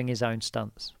Rhys-Meyers doing his own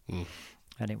stunts,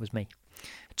 and it was me.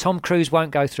 Tom Cruise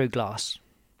won't go through glass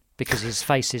because his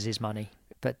face is his money,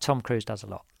 but Tom Cruise does a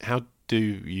lot. How do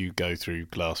you go through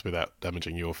glass without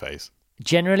damaging your face?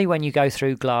 Generally, when you go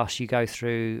through glass, you go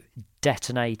through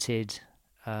detonated,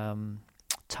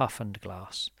 toughened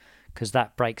glass, because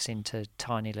that breaks into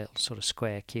tiny little sort of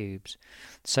square cubes.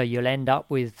 So you'll end up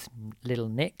with little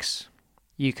nicks.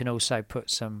 You can also put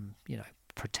some,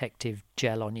 protective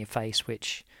gel on your face,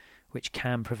 which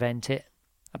can prevent it.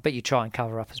 But you try and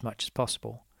cover up as much as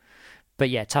possible. But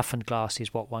yeah, toughened glass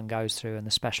is what one goes through, and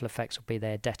the special effects will be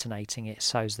there detonating it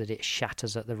so that it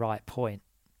shatters at the right point.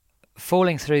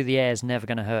 Falling through the air is never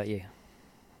going to hurt you.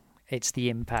 It's the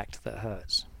impact that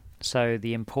hurts. So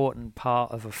the important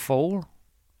part of a fall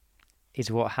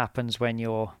is what happens when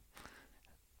you're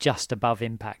just above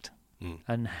impact.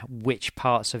 And which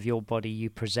parts of your body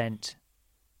you present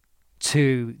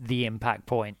to the impact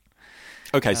point.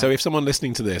 Okay, so if someone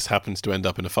listening to this happens to end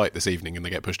up in a fight this evening and they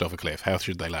get pushed off a cliff, how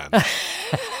should they land?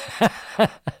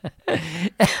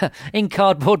 In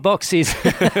cardboard boxes.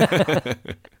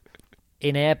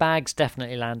 In airbags,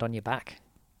 definitely land on your back.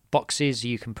 Boxes,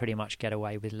 you can pretty much get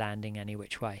away with landing any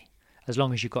which way, as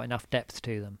long as you've got enough depth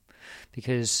to them.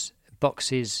 Because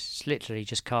boxes, is literally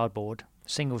just cardboard,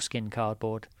 single skin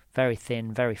cardboard. Very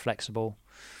thin, very flexible.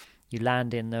 You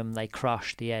land in them, they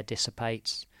crush, the air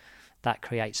dissipates. That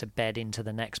creates a bed into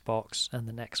the next box and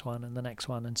the next one and the next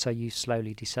one, and so you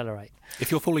slowly decelerate. If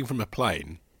you're falling from a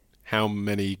plane, how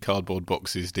many cardboard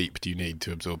boxes deep do you need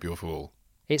to absorb your fall?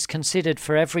 It's considered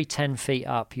for every 10 feet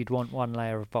up, you'd want one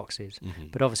layer of boxes. Mm-hmm.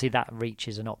 But obviously that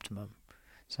reaches an optimum.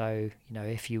 So,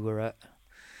 if you were at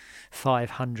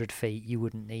 500 feet, you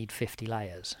wouldn't need 50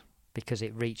 layers because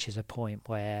it reaches a point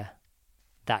where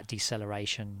that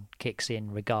deceleration kicks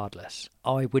in regardless.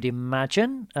 I would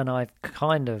imagine, and I've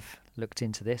kind of looked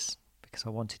into this because I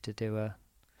wanted to do a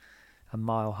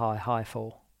mile-high high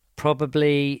fall,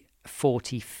 probably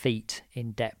 40 feet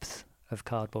in depth of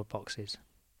cardboard boxes.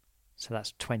 So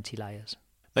that's 20 layers.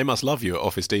 They must love you at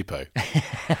Office Depot.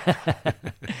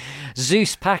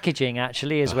 Zeus Packaging,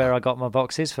 actually, is where I got my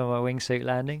boxes for my wingsuit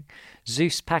landing.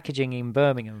 Zeus Packaging in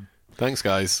Birmingham. Thanks,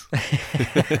 guys.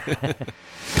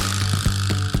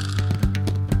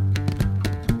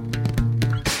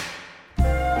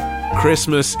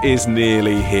 Christmas is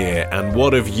nearly here, and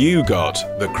what have you got,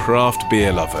 the craft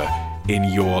beer lover, in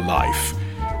your life?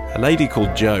 A lady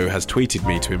called Jo has tweeted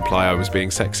me to imply I was being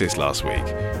sexist last week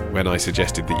when I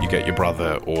suggested that you get your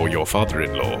brother or your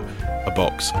father-in-law a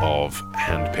box of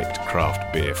hand-picked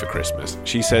craft beer for Christmas.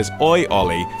 She says, "Oi,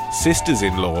 Ollie,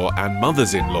 sisters-in-law and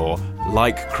mothers-in-law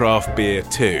like craft beer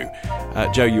too."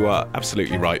 Jo, you are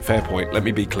absolutely right. Fair point. Let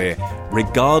me be clear.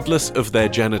 Regardless of their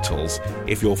genitals,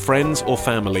 if your friends or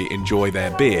family enjoy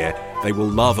their beer, they will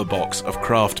love a box of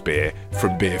craft beer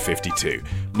from Beer 52.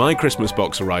 My Christmas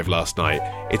box arrived last night.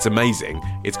 It's amazing.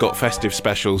 It's got festive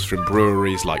specials from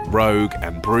breweries like Rogue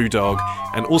and Brewdog,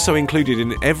 and also included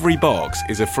in every box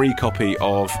is a free copy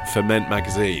of Ferment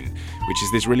magazine, which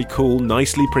is this really cool,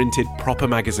 nicely printed, proper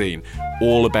magazine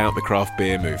all about the craft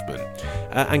beer movement.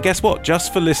 And guess what?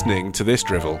 Just for listening to this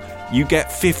drivel, you get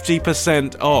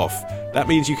 50% off. That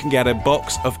means you can get a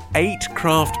box of 8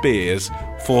 craft beers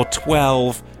for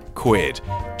 12 quid.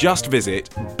 Just visit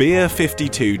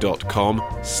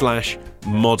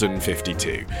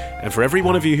beer52.com/modern52. And for every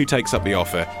one of you who takes up the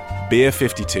offer, Beer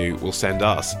 52 will send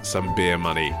us some beer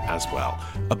money as well.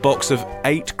 A box of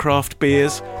 8 craft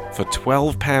beers for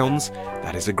 £12.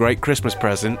 That is a great Christmas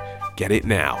present. Get it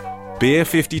now.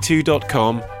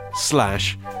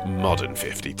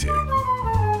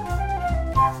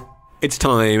 beer52.com/modern52. It's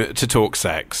time to talk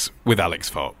sex with Alex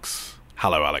Fox.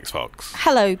 Hello, Alex Fox.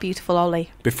 Hello, beautiful Ollie.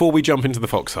 Before we jump into the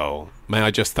foxhole, may I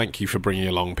just thank you for bringing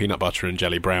along peanut butter and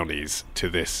jelly brownies to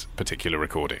this particular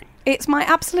recording? It's my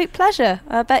absolute pleasure.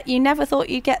 I bet you never thought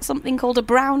you'd get something called a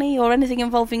brownie or anything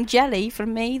involving jelly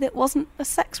from me that wasn't a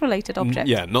sex-related object.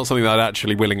 Yeah, not something that I'd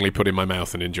actually willingly put in my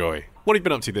mouth and enjoy. What have you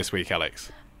been up to this week,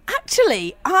 Alex?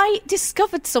 Actually, I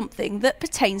discovered something that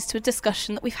pertains to a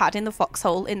discussion that we've had in the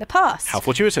Foxhole in the past. How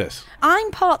fortuitous. I'm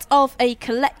part of a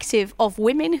collective of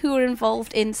women who are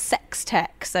involved in sex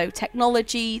tech, so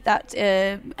technology that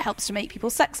helps to make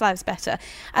people's sex lives better.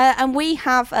 And we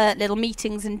have little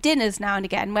meetings and dinners now and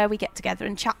again where we get together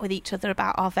and chat with each other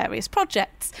about our various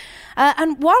projects.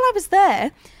 And while I was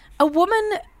there, a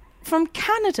woman from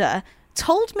Canada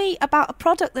told me about a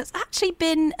product that's actually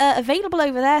been available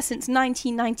over there since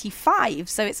 1995.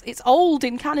 So it's old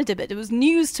in Canada, but it was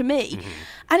news to me. Mm-hmm.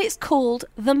 And it's called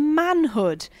the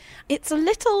Manhood. It's a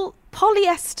little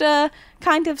polyester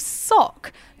kind of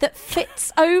sock that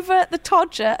fits over the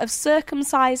todger of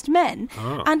circumcised men.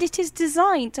 Oh. And it is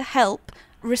designed to help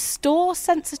restore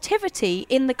sensitivity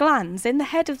in the glands in the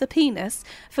head of the penis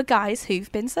for guys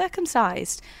who've been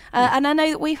circumcised. And I know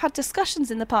that we've had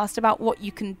discussions in the past about what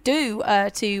you can do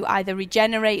to either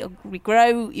regenerate or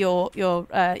regrow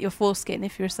your foreskin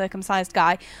if you're a circumcised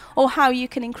guy, or how you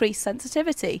can increase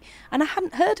sensitivity. And I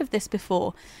hadn't heard of this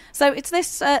before. So it's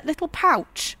this little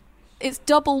pouch. It's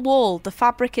double walled. The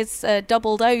fabric is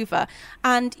doubled over,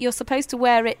 and you're supposed to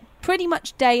wear it pretty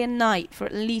much day and night for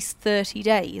at least 30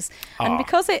 days. And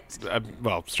because it's...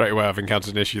 well, straight away I've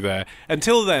encountered an issue there.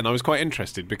 Until then, I was quite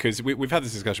interested because we've had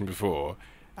this discussion before.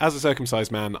 As a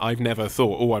circumcised man, I've never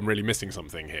thought, I'm really missing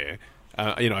something here.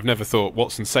 I've never thought,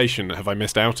 what sensation have I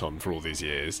missed out on for all these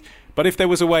years? But if there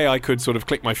was a way I could sort of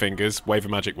click my fingers, wave a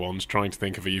magic wand, trying to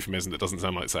think of a euphemism that doesn't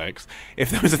sound like sex, if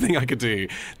there was a thing I could do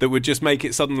that would just make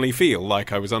it suddenly feel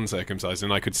like I was uncircumcised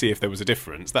and I could see if there was a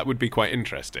difference, that would be quite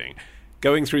interesting.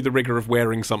 Going through the rigour of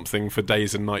wearing something for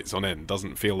days and nights on end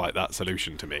doesn't feel like that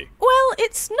solution to me. Well,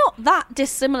 it's not that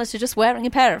dissimilar to just wearing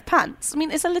a pair of pants. I mean,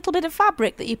 it's a little bit of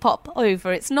fabric that you pop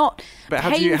over. It's not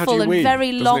painful and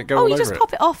very long. You just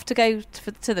pop it off to go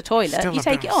to the toilet. Still you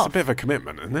take it off. It's a bit of a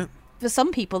commitment, isn't it? For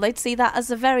some people, they'd see that as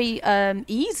a very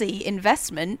easy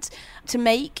investment to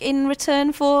make in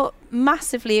return for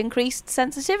massively increased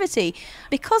sensitivity.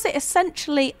 Because it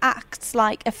essentially acts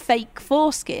like a fake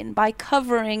foreskin by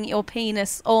covering your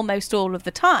penis almost all of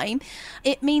the time,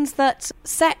 it means that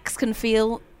sex can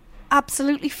feel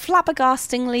absolutely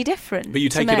flabbergastingly different. But you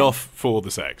to take it men. off for the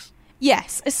sex.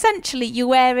 Yes, essentially you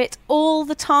wear it all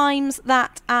the times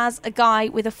that as a guy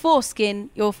with a foreskin,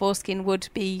 your foreskin would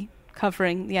be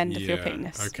covering the end of your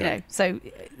penis. Okay. You know? So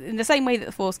in the same way that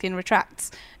the foreskin retracts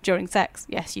during sex,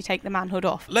 yes, you take the manhood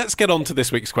off. Let's get on to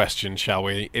this week's question, shall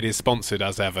we? It is sponsored,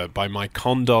 as ever, by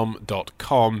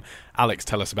mycondom.com. Alex,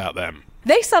 tell us about them.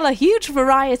 They sell a huge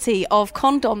variety of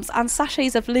condoms and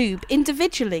sachets of lube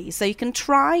individually, so you can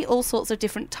try all sorts of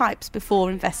different types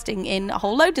before investing in a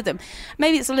whole load of them.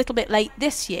 Maybe it's a little bit late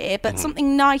this year, but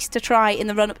something nice to try in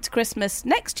the run-up to Christmas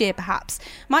next year perhaps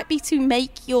might be to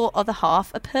make your other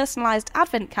half a personalised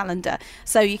advent calendar.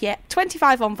 So you get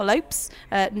 25 envelopes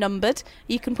numbered.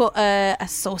 You can put a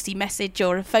saucy message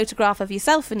or a photograph of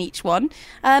yourself in each one,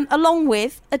 along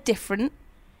with a different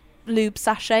lube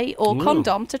sachet or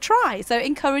condom to try. So it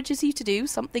encourages you to do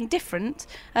something different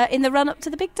in the run-up to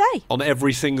the big day. On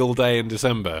every single day in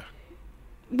December.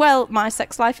 Well, my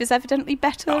sex life is evidently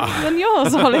better than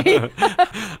yours, Ollie.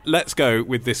 Let's go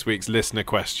with this week's listener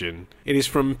question. It is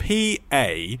from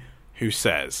P.A., who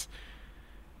says,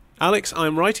 Alex, I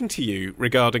am writing to you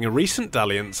regarding a recent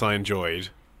dalliance I enjoyed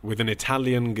with an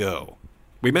Italian girl.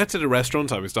 We met at a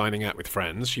restaurant I was dining at with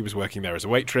friends. She was working there as a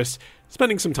waitress,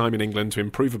 spending some time in England to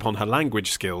improve upon her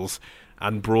language skills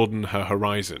and broaden her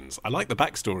horizons. I like the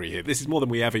backstory here. This is more than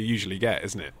we ever usually get,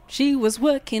 isn't it? She was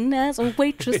working as a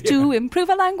waitress to improve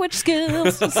her language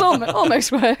skills. It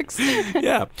almost works.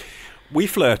 Yeah. We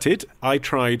flirted. I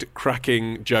tried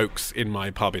cracking jokes in my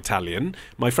pub Italian.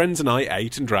 My friends and I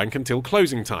ate and drank until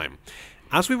closing time.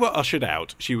 As we were ushered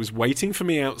out, she was waiting for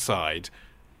me outside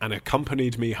and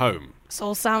accompanied me home. It's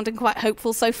all sounding quite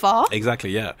hopeful so far.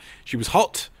 Exactly, yeah. She was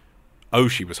hot. Oh,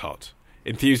 she was hot.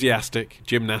 Enthusiastic,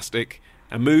 gymnastic,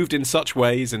 and moved in such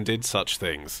ways and did such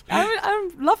things.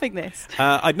 I'm loving this.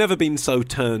 I'd never been so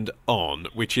turned on,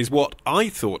 which is what I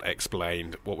thought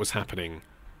explained what was happening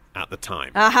at the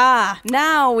time. Aha!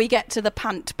 Now we get to the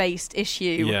pant-based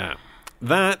issue. Yeah.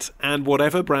 That and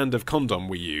whatever brand of condom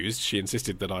we used, she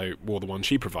insisted that I wore the one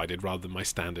she provided rather than my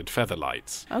standard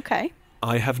Featherlights. Okay.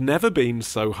 I have never been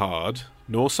so hard,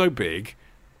 nor so big,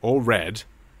 or red,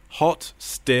 hot,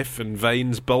 stiff, and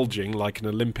veins bulging like an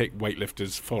Olympic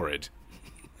weightlifter's forehead.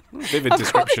 Vivid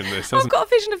description, this, I've hasn't got a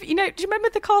vision of, do you remember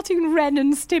the cartoon Ren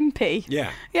and Stimpy?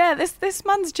 Yeah. Yeah, this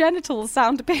man's genitals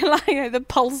sound a bit like the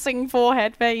pulsing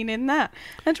forehead vein in that.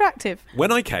 Attractive. When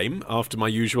I came, after my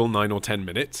usual 9 or 10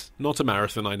 minutes, not a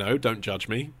marathon, I know, don't judge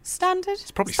me. Standard.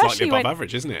 It's probably Especially slightly above when-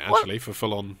 average, isn't it, actually, for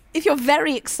full-on... If you're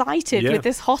very excited Yeah. with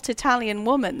this hot Italian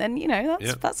woman, then, Yeah.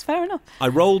 that's fair enough. I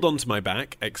rolled onto my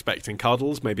back, expecting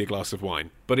cuddles, maybe a glass of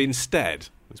wine. But instead,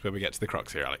 that's where we get to the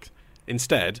crux here, Alex.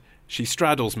 Instead, she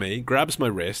straddles me, grabs my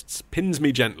wrists, pins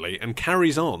me gently, and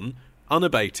carries on,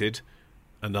 unabated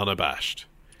and unabashed.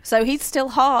 So he's still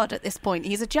hard at this point.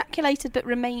 He's ejaculated but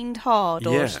remained hard.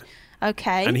 Or Yeah.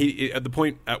 Okay. And he, at the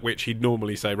point at which he'd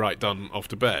normally say, right, done, off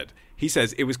to bed, he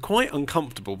says, it was quite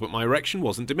uncomfortable, but my erection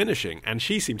wasn't diminishing, and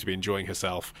she seemed to be enjoying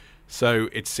herself, so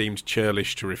it seemed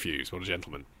churlish to refuse. What a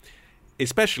gentleman.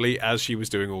 Especially as she was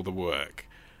doing all the work.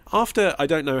 After, I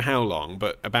don't know how long,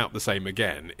 but about the same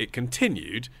again, it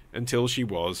continued until she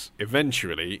was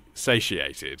eventually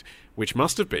satiated, which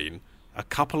must have been a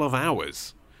couple of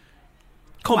hours.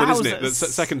 Common, isn't it? The Wowzers.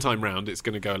 second time round, it's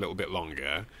going to go a little bit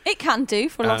longer. It can do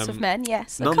for lots of men,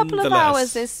 yes. A couple of nonetheless,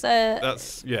 hours is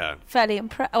That's, yeah, fairly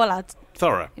impressive. Well,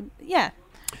 thorough. yeah.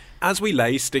 As we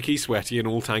lay sticky, sweaty, and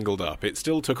all tangled up, it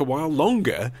still took a while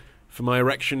longer for my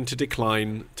erection to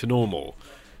decline to normal.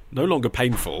 No longer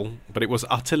painful, but it was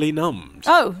utterly numbed.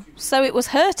 Oh, so it was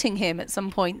hurting him at some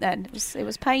point then. It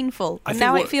was painful. I And think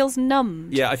now what- it feels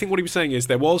numbed. Yeah, I think what he was saying is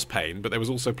there was pain, but there was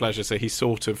also pleasure, so he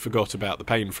sort of forgot about the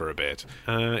pain for a bit.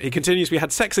 He continues, we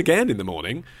had sex again in the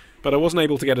morning, but I wasn't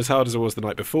able to get as hard as I was the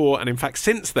night before, and in fact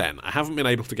since then I haven't been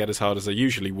able to get as hard as I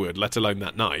usually would, let alone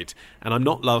that night, and I'm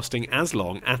not lasting as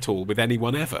long at all with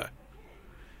anyone ever.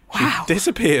 Wow. She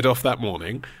disappeared off that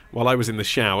morning while I was in the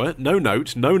shower, no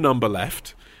note, no number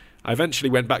left. I eventually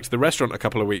went back to the restaurant a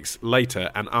couple of weeks later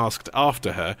and asked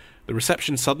after her. The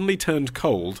reception suddenly turned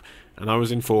cold, and I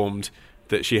was informed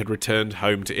that she had returned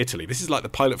home to Italy. This is like the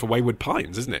pilot for Wayward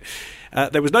Pines, isn't it?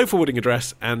 There was no forwarding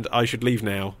address, and I should leave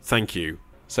now. Thank you.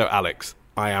 So, Alex,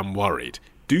 I am worried.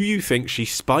 Do you think she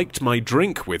spiked my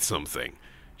drink with something?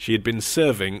 She had been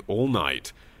serving all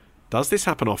night. Does this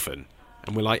happen often?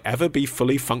 And will I ever be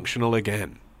fully functional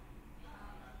again?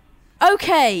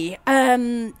 Okay,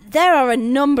 there are a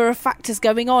number of factors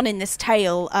going on in this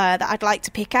tale that I'd like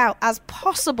to pick out as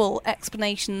possible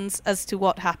explanations as to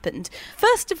what happened.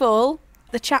 First of all,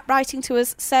 the chap writing to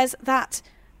us says that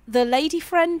the lady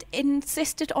friend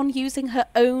insisted on using her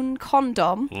own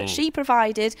condom that she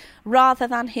provided rather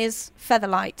than his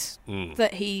featherlight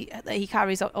that he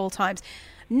carries at all times.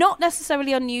 Not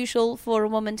necessarily unusual for a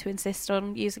woman to insist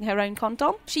on using her own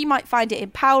condom. She might find it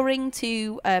empowering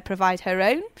to provide her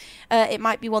own. It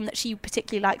might be one that she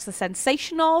particularly likes the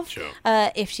sensation of. Sure.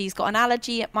 If she's got an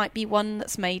allergy, it might be one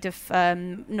that's made of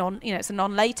it's a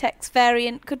non-latex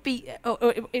variant. Could be,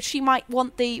 or she might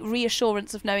want the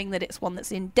reassurance of knowing that it's one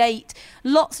that's in date.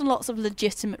 Lots and lots of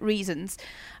legitimate reasons.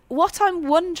 What I'm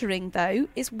wondering, though,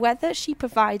 is whether she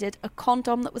provided a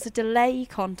condom that was a delay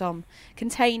condom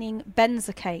containing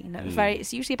benzocaine.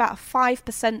 It's usually about a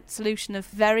 5% solution of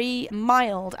very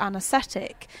mild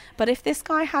anaesthetic. But if this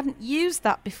guy hadn't used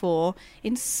that before,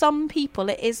 in some people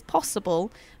it is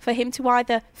possible for him to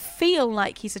either feel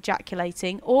like he's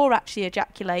ejaculating or actually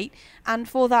ejaculate, and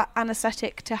for that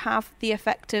anaesthetic to have the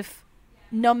effect of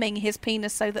numbing his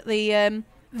penis so that the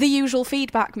usual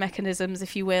feedback mechanisms,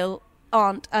 if you will,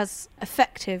 aren't as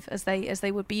effective as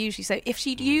they would be usually. So if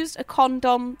she'd used a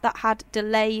condom that had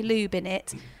delay lube in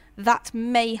it, that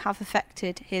may have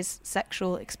affected his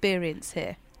sexual experience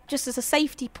here. Just as a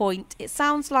safety point, it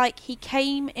sounds like he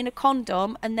came in a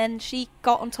condom and then she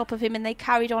got on top of him and they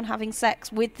carried on having sex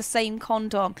with the same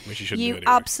condom. Which you shouldn't You do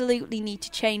anyway. absolutely need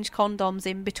to change condoms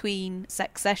in between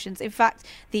sex sessions. In fact,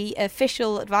 the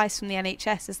official advice from the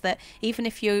NHS is that even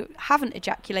if you haven't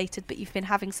ejaculated but you've been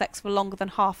having sex for longer than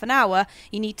half an hour,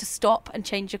 you need to stop and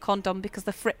change your condom because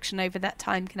the friction over that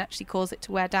time can actually cause it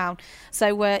to wear down.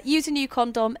 So use a new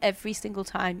condom every single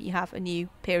time you have a new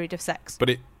period of sex. But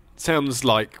it sounds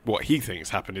like what he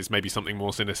thinks happened is maybe something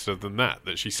more sinister than that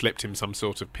she slipped him some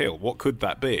sort of pill. What could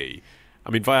that be? I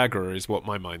mean, Viagra is what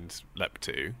my mind leapt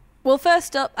to. Well,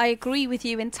 first up, I agree with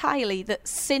you entirely that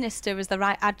sinister is the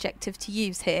right adjective to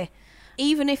use here.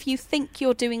 Even if you think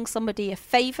you're doing somebody a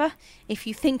favour, if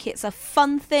you think it's a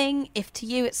fun thing, if to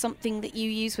you it's something that you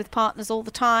use with partners all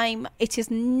the time, it is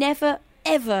never,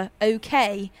 ever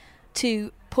okay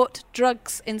to put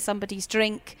drugs in somebody's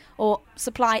drink or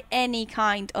supply any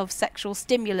kind of sexual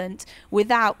stimulant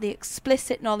without the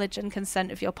explicit knowledge and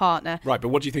consent of your partner. Right, but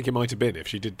what do you think it might have been if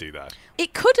she did do that?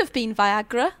 It could have been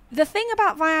Viagra. The thing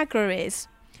about Viagra is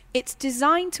it's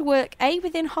designed to work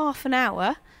within half an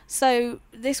hour, so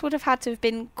this would have had to have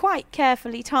been quite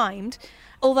carefully timed.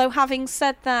 Although having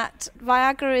said that,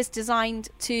 Viagra is designed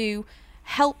to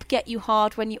help get you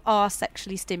hard when you are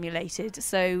sexually stimulated.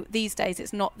 So these days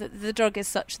it's not that the drug is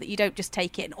such that you don't just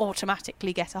take it and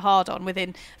automatically get a hard on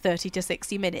within 30 to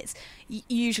 60 minutes. You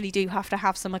usually do have to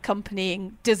have some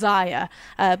accompanying desire,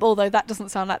 although that doesn't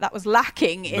sound like that was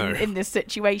lacking in this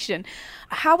situation.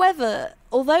 However,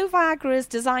 although Viagra is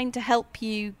designed to help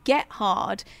you get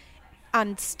hard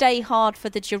and stay hard for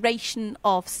the duration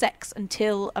of sex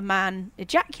until a man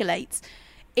ejaculates,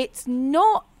 it's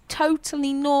not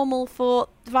totally normal for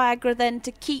Viagra then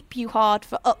to keep you hard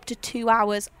for up to 2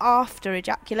 hours after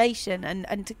ejaculation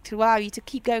and to allow you to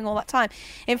keep going all that time.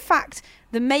 In fact,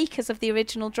 the makers of the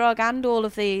original drug and all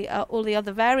the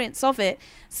other variants of it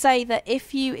say that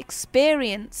if you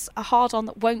experience a hard-on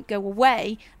that won't go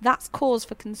away, that's cause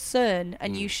for concern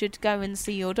and you should go and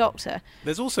see your doctor.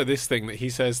 There's also this thing that he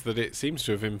says that it seems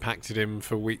to have impacted him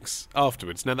for weeks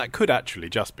afterwards. Now, that could actually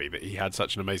just be that he had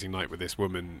such an amazing night with this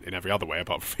woman in every other way,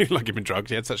 apart from feeling like he'd been drugged.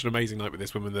 He had such an amazing night with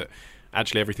this woman that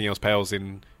actually everything else pales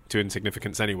into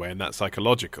insignificance anyway, and that's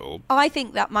psychological. I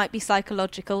think that might be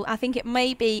psychological. I think it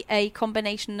may be a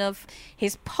combination of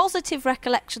his positive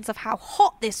recollections of how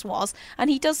hot this was, and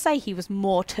he does say he was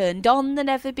more turned on than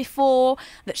ever before,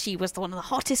 that she was one of the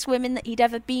hottest women that he'd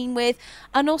ever been with,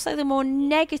 and also the more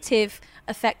negative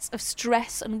effects of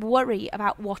stress and worry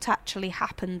about what actually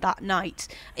happened that night.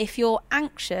 If you're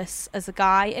anxious as a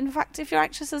guy, in fact, if you're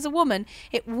anxious as a woman,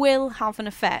 it will have an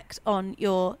effect on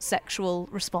your sexual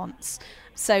response.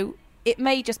 So it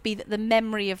may just be that the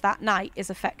memory of that night is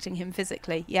affecting him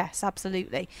physically. Yes,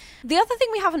 absolutely. The other thing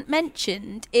we haven't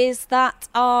mentioned is that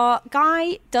our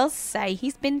guy does say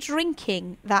he's been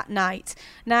drinking that night.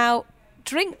 Now,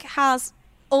 drink has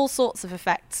all sorts of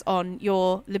effects on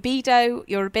your libido,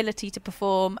 your ability to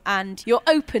perform, and your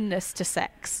openness to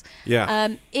sex.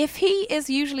 Yeah. If he is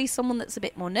usually someone that's a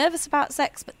bit more nervous about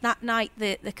sex, but that night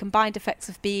the combined effects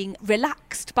of being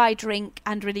relaxed by drink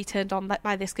and really turned on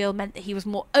by this girl meant that he was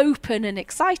more open and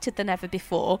excited than ever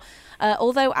before.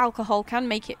 Although alcohol can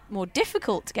make it more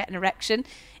difficult to get an erection,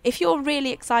 if you're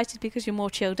really excited because you're more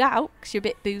chilled out, because you're a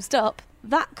bit boozed up,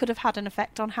 that could have had an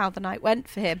effect on how the night went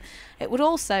for him. It would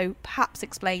also perhaps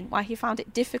explain why he found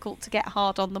it difficult to get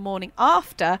hard on the morning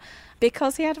after,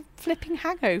 because he had a flipping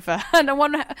hangover and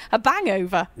a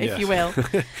bangover, if you will.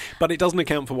 But it doesn't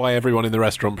account for why everyone in the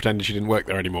restaurant pretended she didn't work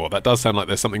there anymore. That does sound like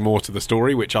there's something more to the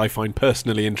story, which I find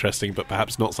personally interesting, but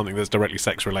perhaps not something that's directly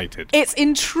sex-related. It's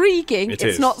intriguing.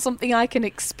 It's not something I can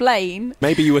explain.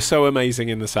 Maybe you were so amazing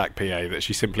in the SAC PA that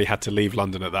she simply had to leave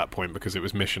London at that point because it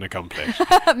was mission accomplished.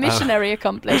 Missionary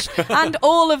accomplished. And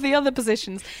all of the other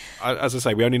positions. As I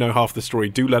say, we only know half the story.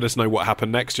 Do let us know what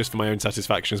happened next, just for my own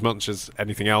satisfaction as much as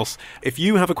anything else. If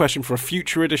you have a question for a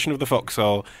future edition of the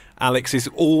Foxhole, Alex is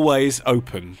always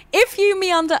open. If you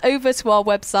meander over to our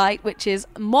website, which is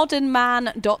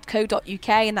modernman.co.uk,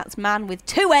 and that's man with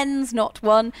 2 N's, not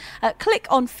one, click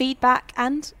on feedback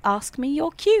and ask me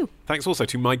your cue. Thanks also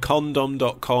to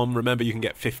mycondom.com. Remember, you can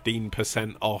get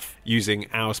 15% off using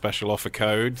our special offer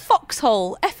code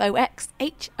Foxhole,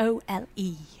 Foxhole.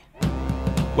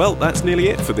 Well, that's nearly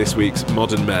it for this week's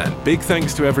Modern Man. Big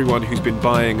thanks to everyone who's been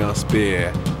buying us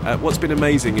beer. What's been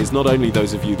amazing is not only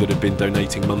those of you that have been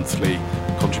donating monthly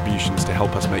contributions to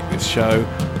help us make this show,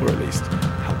 or at least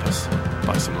help us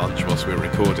buy some lunch whilst we're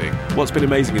recording. What's been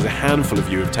amazing is a handful of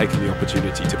you have taken the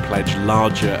opportunity to pledge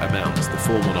larger amounts. The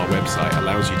form on our website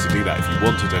allows you to do that if you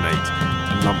want to donate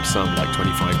a lump sum like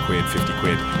 25 quid, 50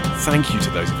 quid. Thank you to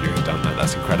those of you who've done that.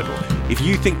 That's incredible. If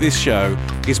you think this show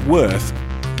is worth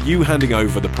you handing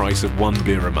over the price of one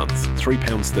beer a month,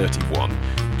 £3.31,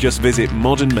 just visit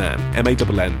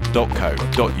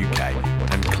modernman.co.uk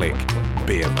and click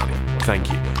Beer Money.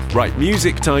 Thank you. Right,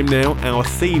 music time now. Our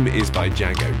theme is by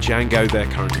Django. Django, they're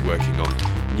currently working on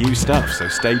new stuff, so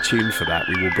stay tuned for that.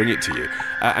 We will bring it to you.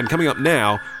 And coming up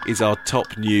now is our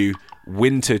top new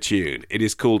winter tune. It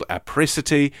is called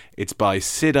Apricity. It's by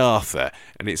Sid Arthur,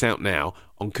 and it's out now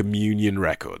on Communion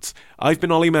Records. I've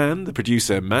been Ollie Mann, the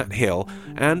producer Matt Hill,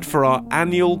 and for our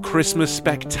annual Christmas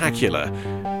spectacular,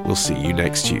 we'll see you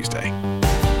next Tuesday.